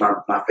faith. Like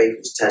my faith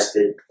was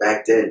tested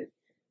back then.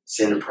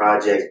 Seeing the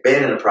projects,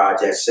 being in the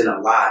projects, seeing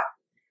a lot.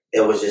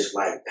 It was just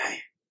like, dang.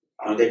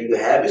 Only thing you can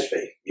have is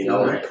faith,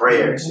 and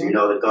prayers,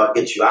 that God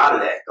get you out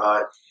of that.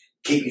 God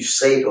keep you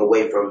safe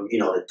away from,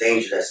 the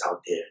danger that's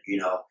out there,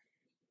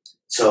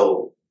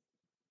 So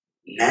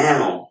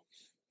now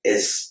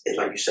it's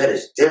like you said,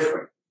 it's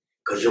different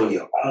because you're on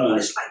your own.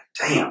 It's like,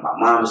 damn, my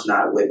mom's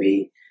not with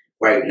me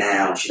right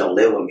now. She don't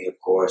live with me, of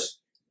course.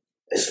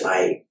 It's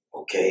like,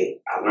 okay,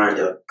 I learned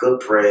a good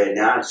prayer.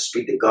 Now I just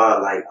speak to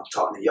God like I'm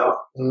talking to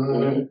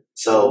y'all.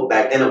 So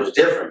back then it was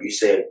different. You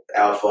said,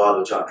 Our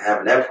Father,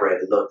 having that prayer,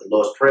 the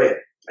Lord's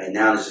Prayer. And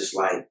now it's just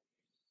like,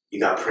 you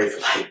got to pray for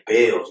like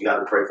bills. You got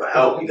to pray for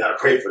help. You got to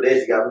pray for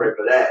this. You got to pray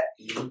for that.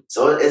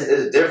 So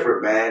it's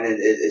different, man. And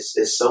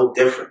it's so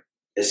different.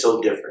 It's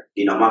so different.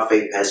 My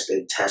faith has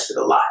been tested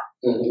a lot.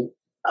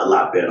 A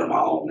lot better on my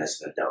own as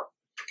an adult.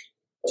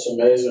 That's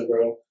amazing,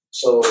 bro.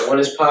 So on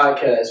this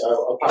podcast,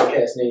 our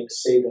podcast name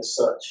is Saved and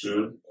Such.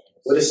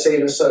 What does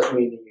Saved and Such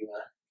mean to you,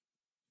 man?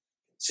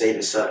 Saved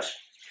and Such.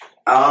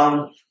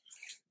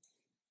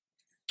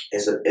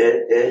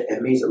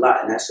 It means a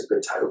lot, and that's a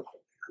good title. I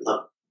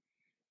love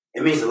it.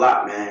 It means a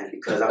lot, man,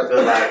 because I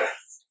feel like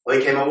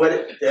you came up with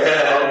it?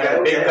 Yeah.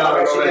 Okay. I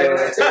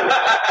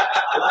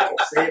like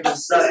it. Saved and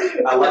Such.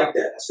 I like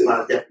that. That's a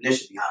lot of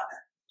definition behind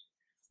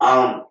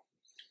that.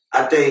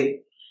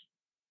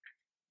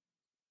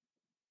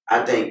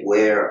 I think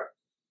where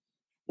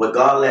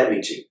God led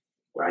me to,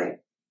 right?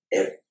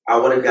 If I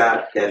would have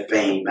got that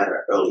fame at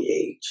an early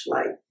age,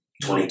 like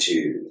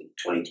 22,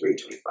 23,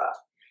 25,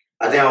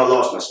 I think I would have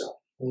lost myself.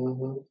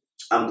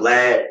 I'm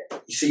glad.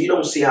 You see, you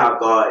don't see how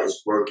God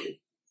is working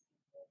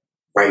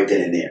right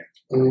then and there.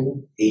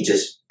 He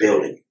just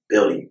building.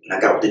 And I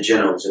got with the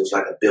generals, it was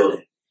like a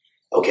building.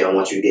 Okay, I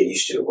want you to get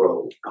used to the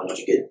road. I want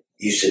you to get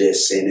used to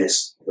this, seeing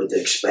this, what to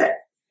expect.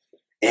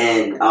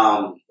 And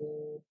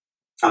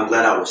I'm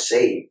glad I was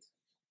saved.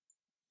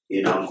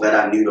 I'm glad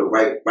I knew the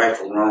right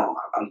from wrong.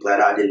 I'm glad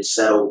I didn't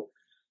settle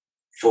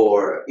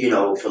for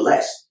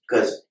less.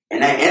 Because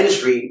in that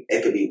industry,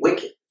 it could be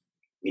wicked.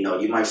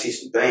 You might see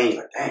some things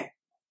like, dang,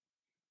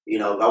 You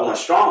know, if I want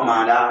a strong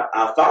mind,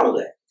 I'll follow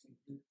that.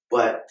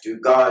 But through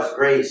God's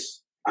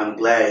grace, I'm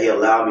glad He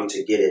allowed me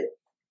to get it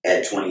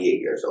at 28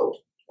 years old.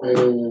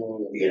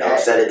 You know,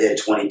 instead of at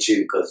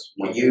 22, because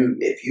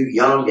if you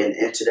young and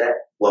into that,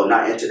 well,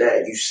 not into that,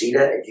 if you see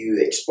that, if you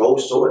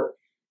exposed to it,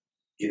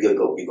 you could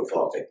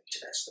fall victim to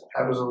that stuff.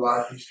 Happens a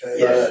lot these days.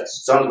 Yeah.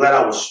 So I'm glad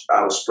I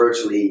was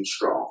spiritually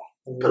strong.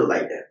 Put it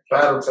like that.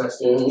 Battle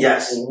testing.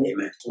 Yes.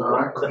 Amen.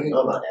 I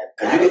know about that.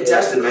 Because you get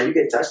tested, man. You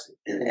get tested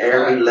in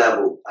every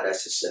level of that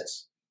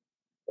success.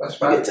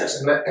 That's right. And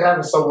that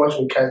happens so much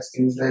with cats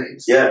these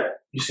days. Yeah.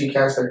 You see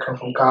cats that come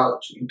from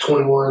college. You're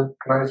 21,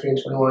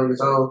 19, 21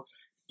 years old.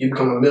 You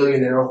become a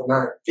millionaire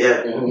overnight.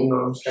 Yeah. You know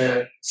what I'm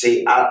saying?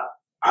 See, I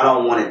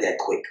don't want it that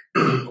quick.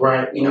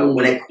 Right. You know,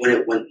 when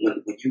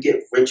you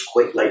get rich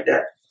quick like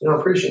that, you don't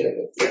appreciate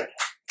it. Yeah.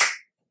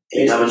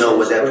 And you never know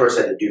what that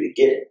person had to do to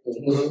get it.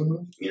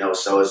 Mm-hmm. You know,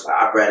 so it's like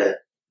I'd rather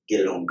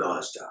get it on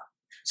God's time.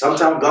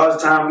 Sometimes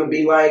God's time can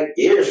be like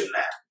years from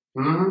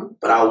now. Mm-hmm.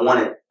 But I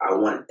wanted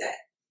that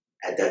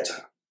at that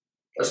time.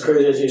 That's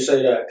crazy that you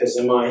say that, because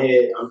in my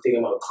head I'm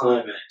thinking about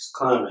climax.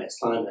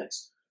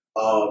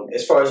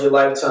 As far as your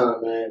lifetime,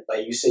 man,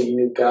 like you said, you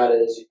knew God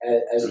at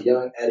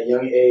a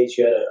young age.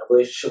 You had a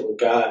relationship with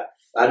God.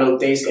 I know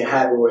things can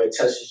happen where it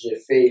touches your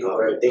faith,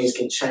 or things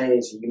can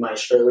change, and you might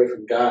stray away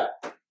from God.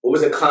 What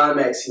was the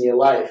climax in your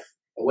life?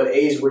 And what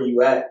age were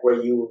you at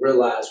where you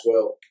realized,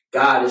 well,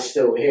 God is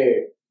still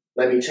here.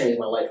 Let me change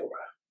my life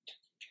around.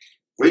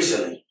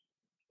 Recently,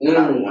 when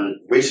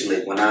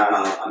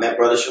I met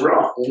Brother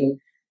Sharon,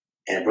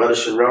 and Brother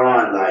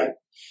Sharon, like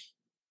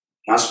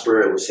my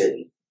spirit was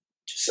hitting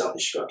to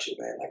self-destruction,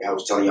 man. Like I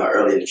was telling y'all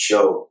earlier in the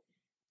show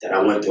that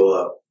I went through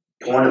a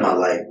point in my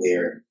life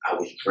where I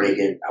was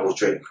drinking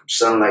from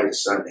sunlight to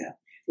sundown.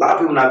 A lot of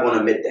people not going to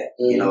admit that,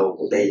 you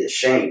know, they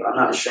ashamed. I'm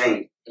not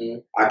ashamed.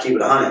 I keep it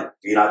 100.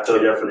 You know, I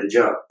told you that from the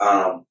jump.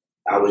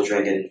 I was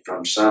drinking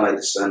from sunlight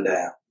to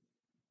sundown.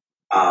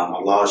 I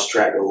lost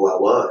track of who I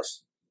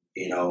was.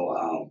 You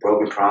know,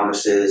 broken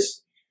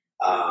promises.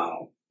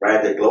 Right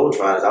at the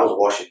Globetrotters, I was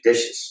washing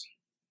dishes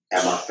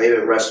at my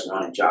favorite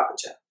restaurant in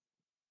Joppatown.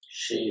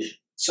 Sheesh.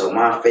 So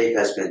my faith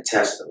has been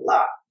tested a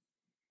lot.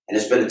 And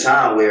it's been a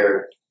time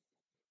where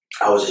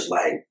I was just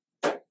like,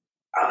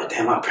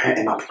 am I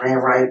praying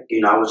right?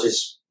 You know, I was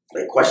just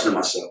like questioning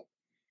myself,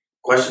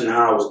 questioning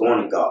how I was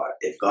going to God,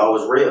 if God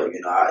was real.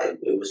 You know,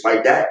 it was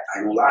like that. I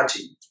ain't gonna lie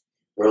to you.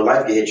 Real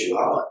life can hit you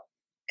hard.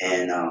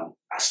 And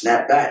I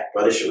snapped back.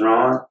 Brother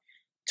Sharon,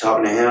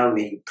 talking to him,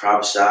 he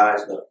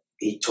prophesied.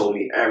 He told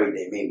me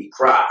everything, made me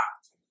cry.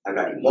 I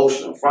got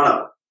emotional in front of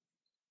him.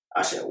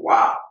 I said,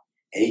 wow.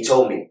 And he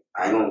told me,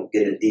 I ain't gonna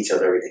get into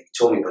details of everything he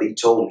told me, but he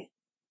told me,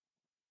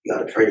 you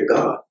gotta pray to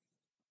God. I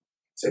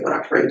said, but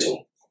I prayed to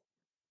him.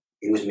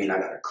 He was mean I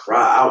gotta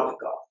cry out to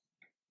God.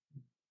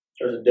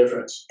 There's a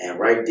difference. And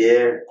right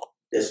there,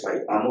 that's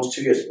like almost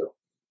 2 years ago,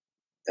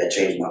 that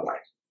changed my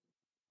life.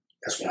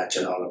 That's when I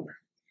turned all over.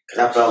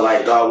 Because I felt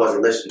like God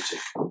wasn't listening to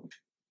me.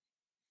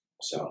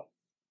 So.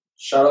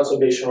 Shout out to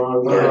Big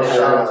Sharon. We're going to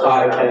have a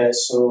podcast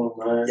soon,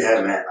 man.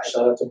 Yeah, man. Like,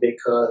 shout out to Big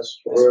Cuz.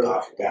 That's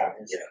powerful guy.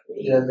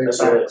 Yeah, big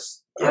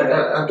facts.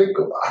 I think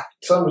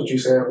some of what you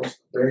said was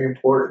very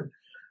important.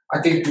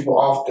 I think people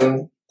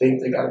often think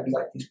they got to be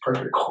like these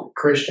perfect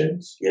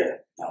Christians. Yeah.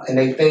 And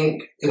they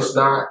think it's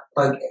not,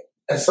 like,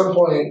 at some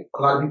point,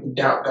 a lot of people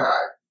doubt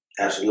God.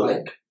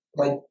 Absolutely.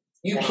 Like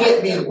you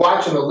can't be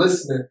watching or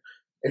listening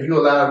if you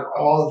allow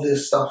all of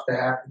this stuff to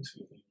happen to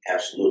you.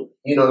 Absolutely.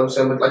 You know what I'm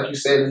saying? But like you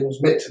said, it was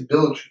meant to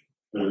build you.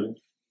 Mm-hmm.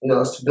 You know,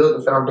 it's to build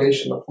the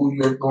foundation of who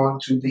you're going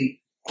to be.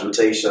 I'm going to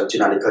tell you something,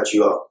 not to cut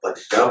you off, but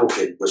the devil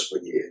can whisper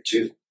in your ear,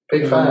 too.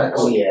 Big facts.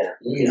 Oh, yeah.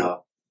 You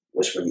know,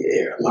 whisper in your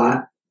ear a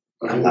lot.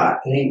 A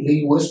lot.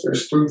 He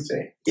whispers through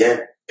things.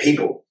 Yeah.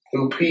 People.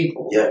 Through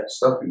people. Yeah.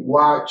 Stuff we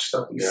watch,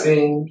 stuff we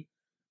sing.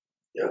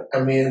 Yeah. I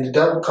mean, the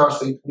devil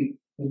constantly,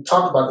 we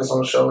talked about this on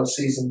the show in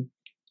season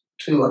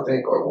 2, I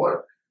think, or 1.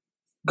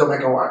 Go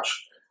back and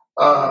watch.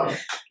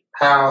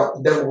 How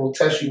the devil will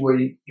test you where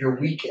you're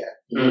weak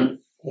at. Mm-hmm.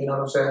 You know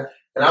what I'm saying?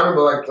 And I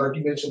remember, like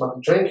you mentioned about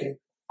the drinking.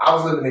 I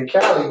was living in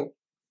Cali,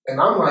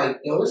 and I'm like,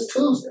 yo, it's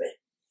Tuesday.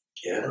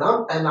 Yeah.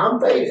 And I'm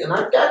faded, and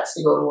I got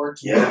to go to work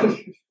today. Yeah.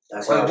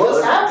 That's like,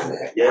 what's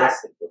happening? Yeah.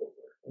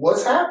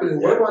 What's happening?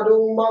 Yeah. What am I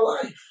doing with my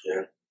life?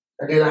 Yeah.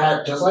 And then I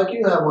had, just like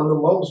you, had one of the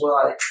moments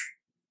where, like,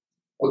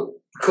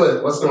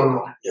 Cliff, what's going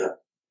on? Yeah.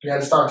 You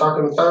had to start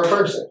talking in third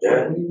person.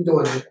 Yeah. What are you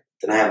doing here?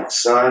 Then I had my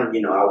son.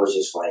 You know, I was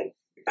just like,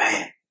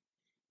 man.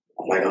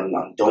 I'm like,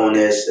 I'm doing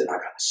this, and I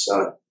got a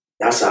son.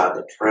 That's how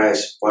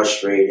depressed,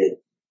 frustrated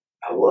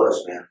I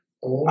was, man.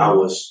 Mm-hmm. I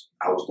was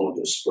going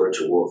through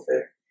spiritual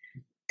warfare.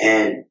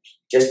 And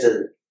just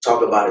to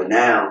talk about it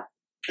now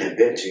and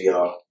vent to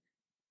y'all,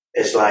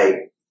 it's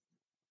like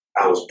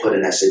I was put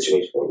in that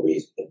situation for a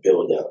reason, to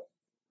build up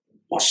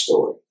my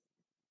story.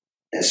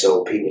 And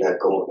so people that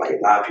go, like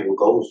a lot of people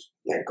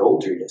go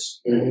through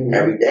this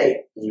every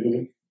day.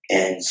 Mm-hmm.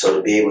 And so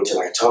to be able to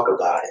like talk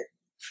about it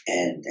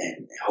and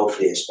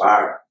hopefully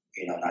inspire,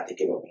 you know, not to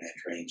give up on that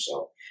dream.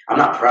 So I'm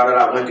not proud that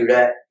I went through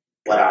that,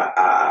 but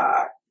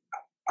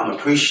I'm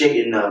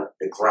appreciating the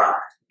grind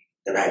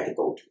that I had to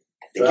go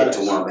through to get to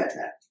where I'm at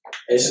now.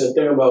 It's the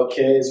thing about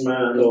kids,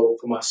 man. I know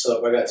for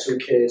myself, I got 2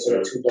 kids. I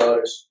got 2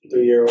 daughters,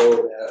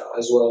 3-year-old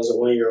as well as a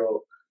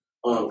 1-year-old.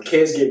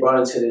 Kids get brought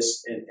into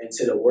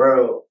into the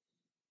world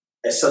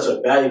at such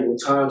a valuable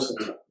time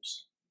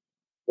sometimes.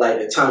 Like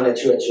the time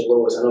that you're at your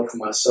lowest. I know for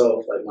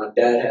myself, like my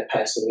dad had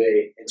passed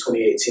away in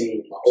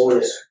 2018. My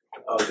oldest,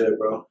 good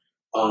bro.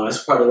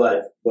 That's part of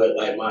life. But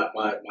like my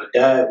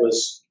dad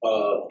was,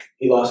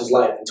 he lost his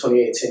life in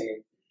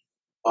 2018.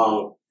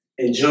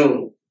 In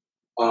June.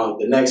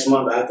 The next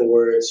month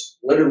afterwards,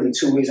 literally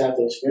 2 weeks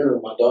after his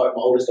funeral, my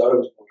oldest daughter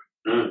was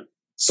born.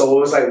 So it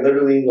was like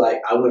literally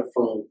like I went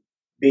from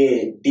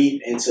being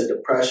deep into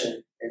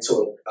depression,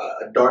 into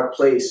a dark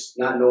place,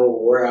 not knowing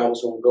where I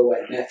was going to go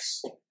at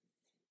next,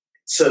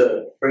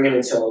 to bringing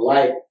it to the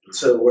light,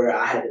 to where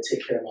I had to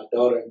take care of my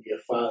daughter and be a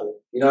father.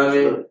 You know what I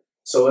mean?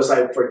 So it's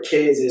like for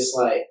kids, it's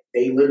like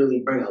they literally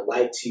bring a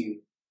light to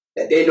you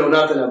that they know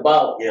nothing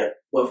about. Yeah.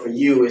 But for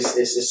you, it's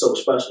so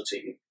special to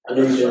you. I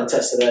know you can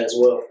attest to that as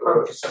well.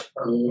 100%.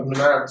 I'm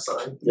married,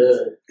 son.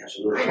 Yeah.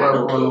 Absolutely.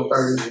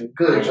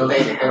 Good, Joe.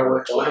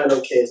 Don't have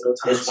no kids, no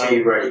time. Just when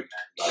you're ready.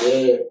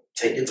 Yeah.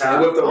 Take your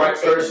time. With the right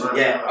person.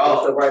 Yeah.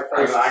 With the right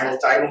person. I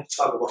don't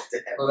talk about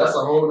that. Well, that's a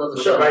whole other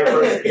With show. the right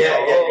person.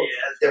 Yeah.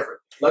 That's different.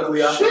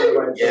 Luckily, I found the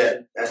right person. Yeah,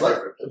 that's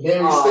different.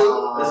 Mary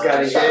still. This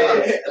guy Shout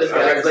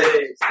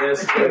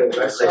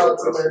out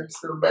to Mary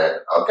still, man.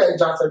 Okay,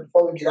 Johnson,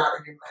 before we get out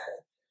of here, man.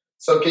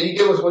 So can you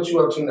give us what you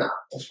up to now,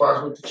 as far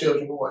as with the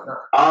children and whatnot?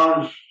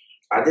 I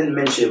didn't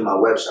mention my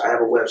website. I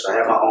have a website. I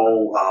have my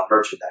own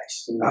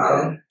merchandise.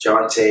 Okay.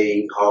 John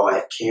Tay Hall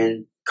at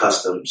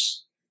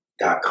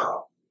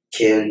KenCustoms.com.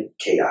 Ken,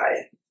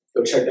 K-I-N.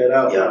 Go check that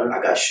out. Yeah, man. I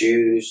got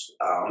shoes.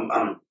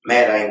 I'm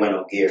mad I ain't wearing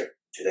no gear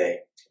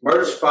today.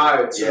 Merch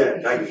fire, too.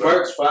 Yeah, thank you, bro.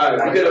 Merch fire.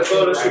 We did a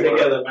photo shoot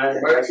together, man.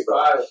 Yeah, Merch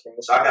fire.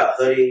 So I got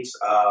hoodies.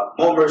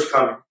 More merch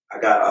coming. I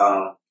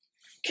got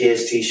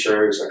kids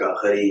t-shirts. I got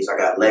hoodies. I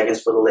got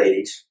leggings for the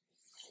ladies.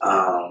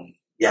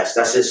 Yes,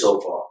 that's it so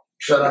far.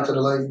 Shout out to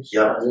the ladies.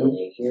 Yeah.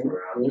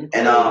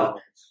 And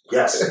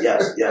yes.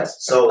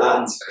 So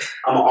I'm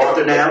an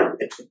author now.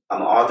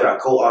 I'm an author. I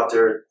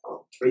co-authored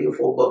 3 or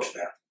 4 books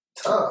now.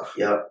 Tough.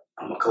 Yep.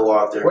 I'm a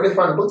co-author. Where do they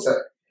find the books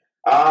at?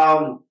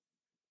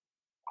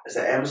 Is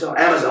that Amazon?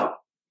 Amazon.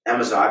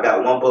 I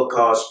got one book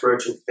called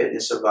Spiritual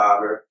Fitness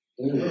Survivor.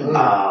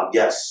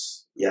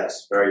 Yes,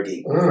 very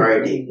deep,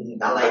 very deep.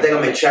 I think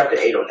I'm in chapter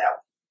 8 on that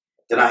one.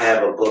 Then I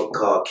have a book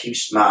called Keep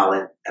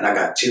Smiling, and I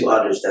got 2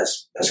 others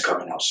that's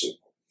coming out soon.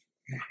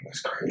 That's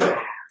crazy. Yeah.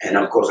 And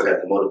of course, I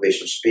got the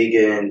motivational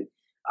speaking.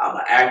 I'm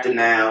an actor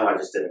now. I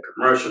just did a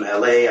commercial in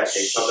LA. I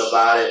can't talk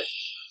about it,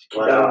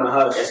 but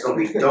it's gonna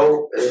be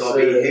dope. It's gonna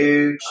be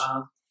huge.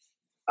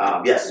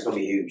 Yes, it's gonna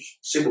be huge.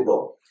 Super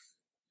Bowl.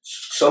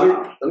 So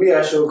let me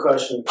ask you a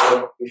question,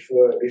 bro,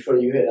 before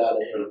you head out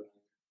of here.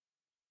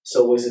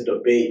 So was it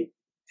debate?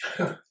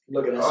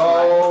 Looking at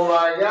Oh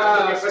my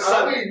gosh. I'm looking for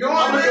somebody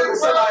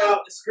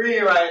off the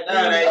screen right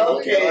now that you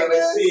can't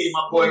even see.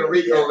 My boy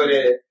Rick over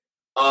there.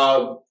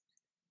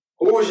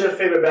 Who was your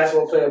favorite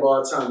basketball player of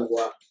all time and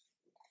why?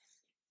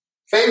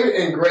 Favorite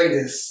and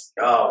greatest.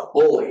 Oh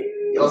boy,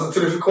 Those are 2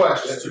 different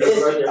questions.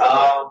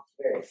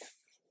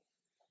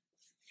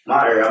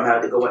 My area, I'm gonna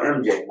have to go with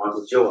MJ,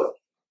 Michael Jordan.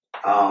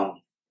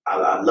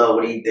 I love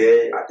what he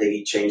did. I think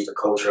he changed the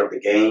culture of the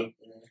game.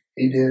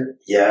 He did.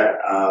 Yeah,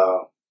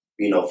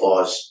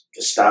 for us,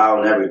 the style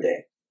and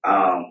everything.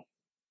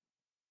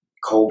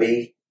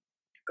 Kobe,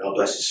 God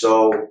bless his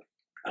soul.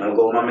 And I'm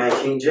going with my man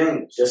King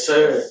James. Yes,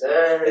 sir.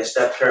 And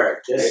Steph Curry.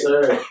 Yes,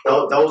 sir.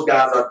 Those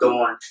guys are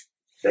doing,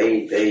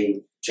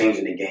 they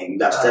changing the game. You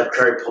got Steph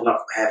Curry pulling up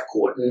from half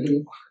court.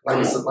 Mm-hmm. Like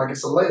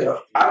it's a layup.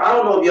 I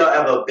don't know if y'all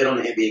ever been on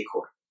the NBA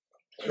court.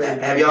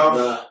 Have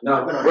y'all?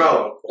 No.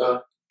 Bro,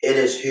 it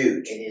is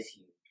huge. It is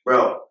huge.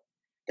 Bro,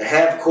 the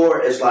half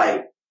court is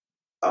like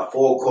a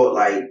full court,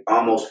 like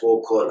almost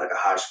full court, like a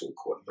high school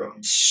court, bro.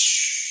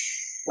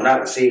 When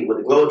I see with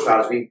the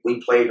Globetrotters, we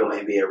played on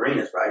NBA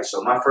arenas, right?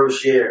 So my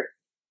first year,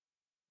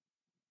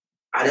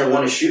 I didn't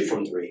want to shoot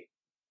from 3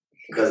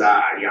 because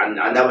I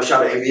never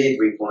shot an NBA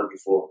 3-pointer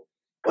before.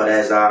 But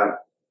as I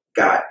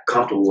got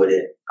comfortable with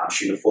it, I'm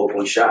shooting a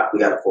 4-point shot. We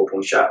got a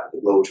 4-point shot with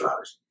the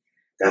Globetrotters.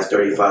 That's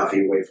 35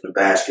 feet away from the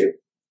basket.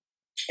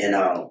 And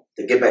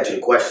to get back to the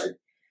question,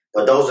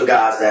 but those are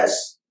guys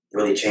that's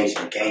really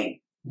changing the game.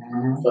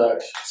 Mm-hmm.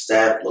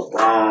 Steph,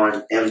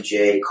 LeBron,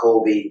 MJ,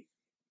 Kobe.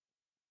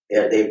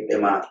 Yeah,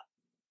 they're my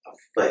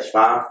flash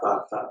 4,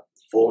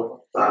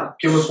 5.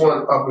 Give us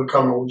one up and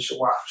coming we should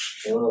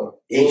watch. Oh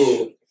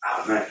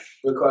man,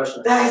 Good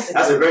question.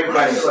 That's a great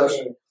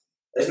question.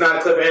 It's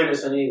not Cliff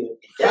Anderson either.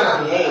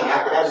 Definitely ain't.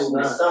 After that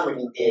movie, Summer,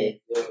 he did.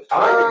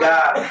 I like the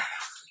guy.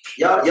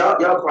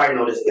 Y'all probably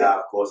know this guy,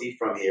 of course. He's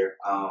from here.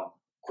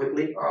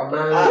 Quickly. Oh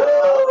man.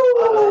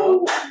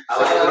 I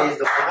like when he's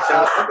the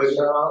shout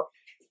out.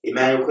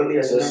 Emmanuel Quickly.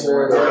 That's his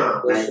name.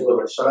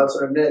 Shout out to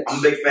the Knicks. I'm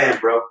a big fan,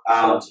 bro.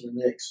 Shout out to the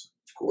Knicks.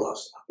 Who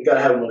else? We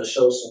gotta have him on the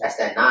show soon. That's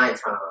that 9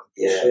 time.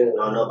 Yeah.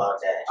 Don't know about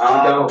that.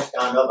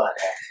 Don't know about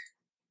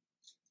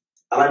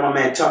I like my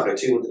man Tucker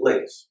too with the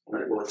Lakers. I'm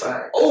gonna go with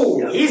Tucker.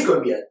 Oh, he's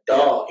gonna be a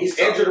dog. He's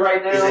injured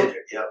right now. He's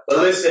injured. Yep. But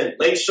listen,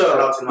 Lake Show. Shout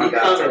out to my guy.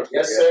 Coming.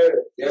 Yes,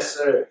 sir. Yes,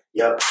 sir.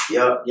 Yep.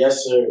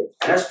 Yes, sir. And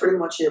that's pretty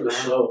much it, man. For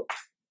sure.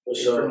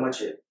 That's pretty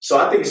much it. So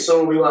I think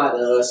soon we want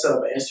to set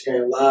up an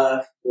Instagram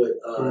live with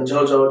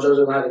JoJo.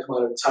 JoJo might have to come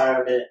out of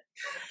retirement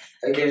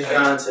against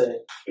Jonte.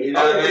 You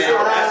know what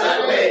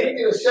I mean?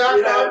 You get a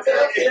shot out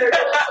there.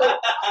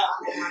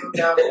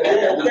 Yeah,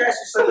 we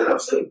actually set it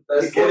up soon.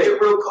 Before it get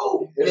real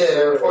cold.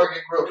 Yeah, before it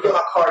get real Get cold.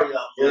 my cardio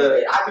up.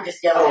 Yeah. I can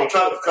just yell at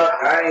Trust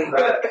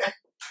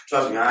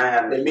me, I ain't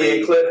having And me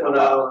and Cliff on the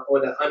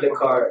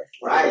undercard.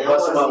 Right.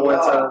 Bust him up one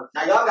time.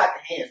 Now y'all got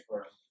the hands for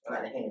him. Y'all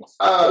got the hands.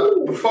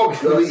 Before we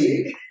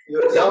leave,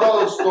 the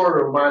whole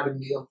story reminded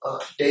me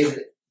of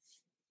David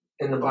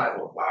in the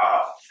Bible.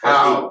 Wow.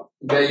 How,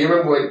 you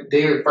remember when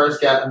David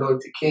first got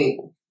anointed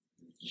king?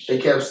 They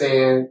kept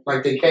saying,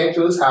 like, they came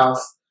to his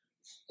house,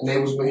 and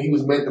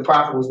the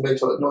prophet was meant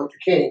to anoint the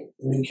king,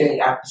 the new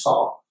king after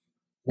Saul.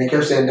 And they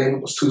kept saying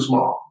David was too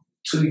small,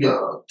 too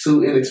young,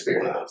 too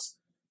inexperienced,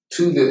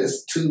 too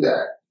this, too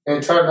that. And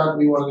it turned out to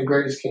be one of the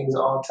greatest kings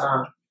of all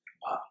time.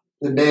 Wow.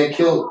 The man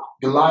killed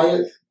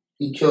Goliath.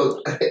 He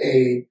killed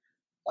a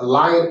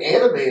lion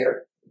and a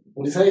bear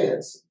with his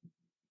hands.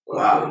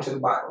 Wow. According to the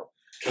Bible.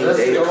 King That's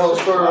David. the whole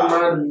story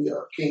reminded me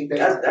of King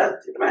David.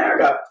 That's man, I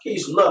got give you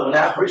some love, and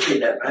I appreciate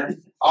that,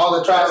 man. All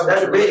the trials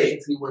That's and big.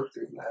 tribulations he went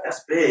through, man.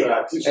 That's big. I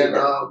appreciate And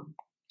that.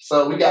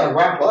 so we got to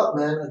wrap up,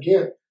 man.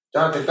 Again,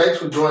 Jonathan, thanks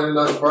for joining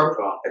us, bro.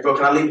 Hey, bro,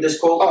 can I leave this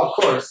quote? Oh, of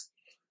course.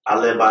 I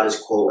live by this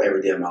quote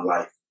every day of my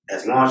life.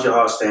 As long as your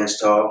heart stands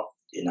tall,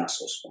 you're not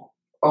so small.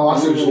 Oh, I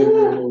see what you did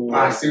there.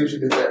 I see what you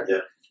did there. Yeah.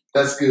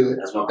 That's good.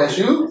 That's my That's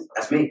quote. you?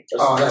 That's me.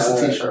 Oh, that's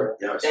a t-shirt.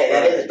 Yeah,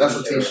 That's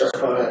a t-shirt.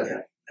 Man.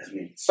 Yeah, that's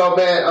me. So,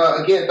 man,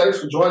 again, thanks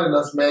for joining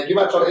us, man. Give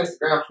out your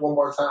Instagrams one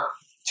more time.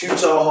 Too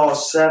Tall Hall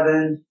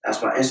 7.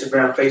 That's my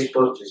Instagram,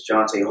 Facebook. Just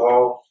Jonte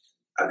Hall.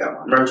 I got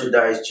my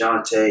merchandise,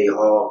 Jonte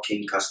Hall,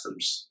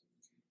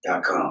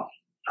 KingCustoms.com.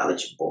 I'll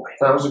let you boy.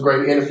 That was a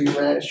great interview,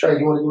 man. Trey,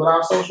 you want to give out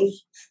our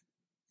socials?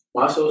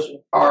 My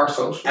social? Our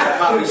socials. At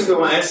Poppy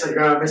School on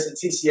Instagram, Mr.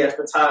 TCS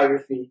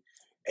Photography.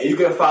 And you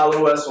can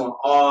follow us on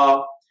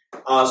all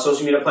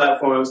social media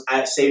platforms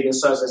at Saved and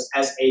Such.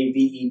 That's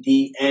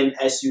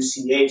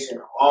SAVEDNSUCH, and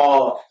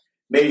all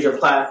major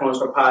platforms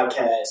for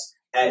podcasts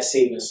at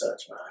Saved and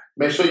Such, man.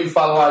 Make sure you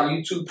follow our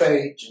YouTube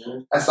page. Mm-hmm.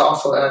 That's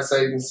also at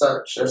Saved and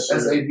Such. That's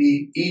Yes, sir.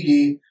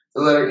 SAVED,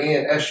 the letter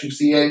N,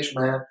 SUCH,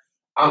 man.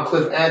 I'm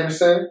Cliff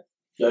Anderson.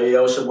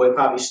 Yo, it's your boy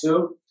Poppy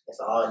Stu. It's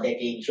all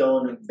decade Joe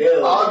in the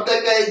building. All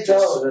decade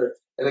Joe. Sir.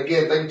 And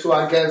again, thank you to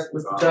our guest,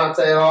 Mr.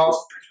 Jonte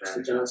Hall.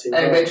 Mr. Jonte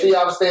Hey, Hall. make sure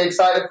y'all stay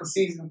excited for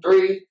season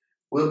 3.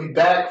 We'll be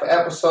back for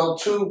episode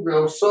 2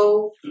 real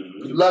soon.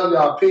 Mm-hmm. Love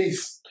y'all.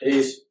 Peace.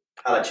 Peace.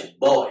 I'll let you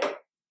boy.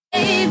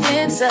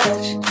 Saving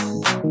such.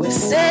 We're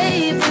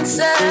saving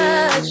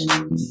such.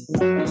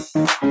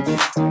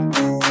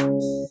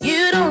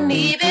 You don't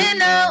even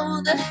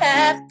know the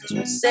half, 'cause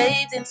we're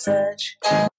saved in such.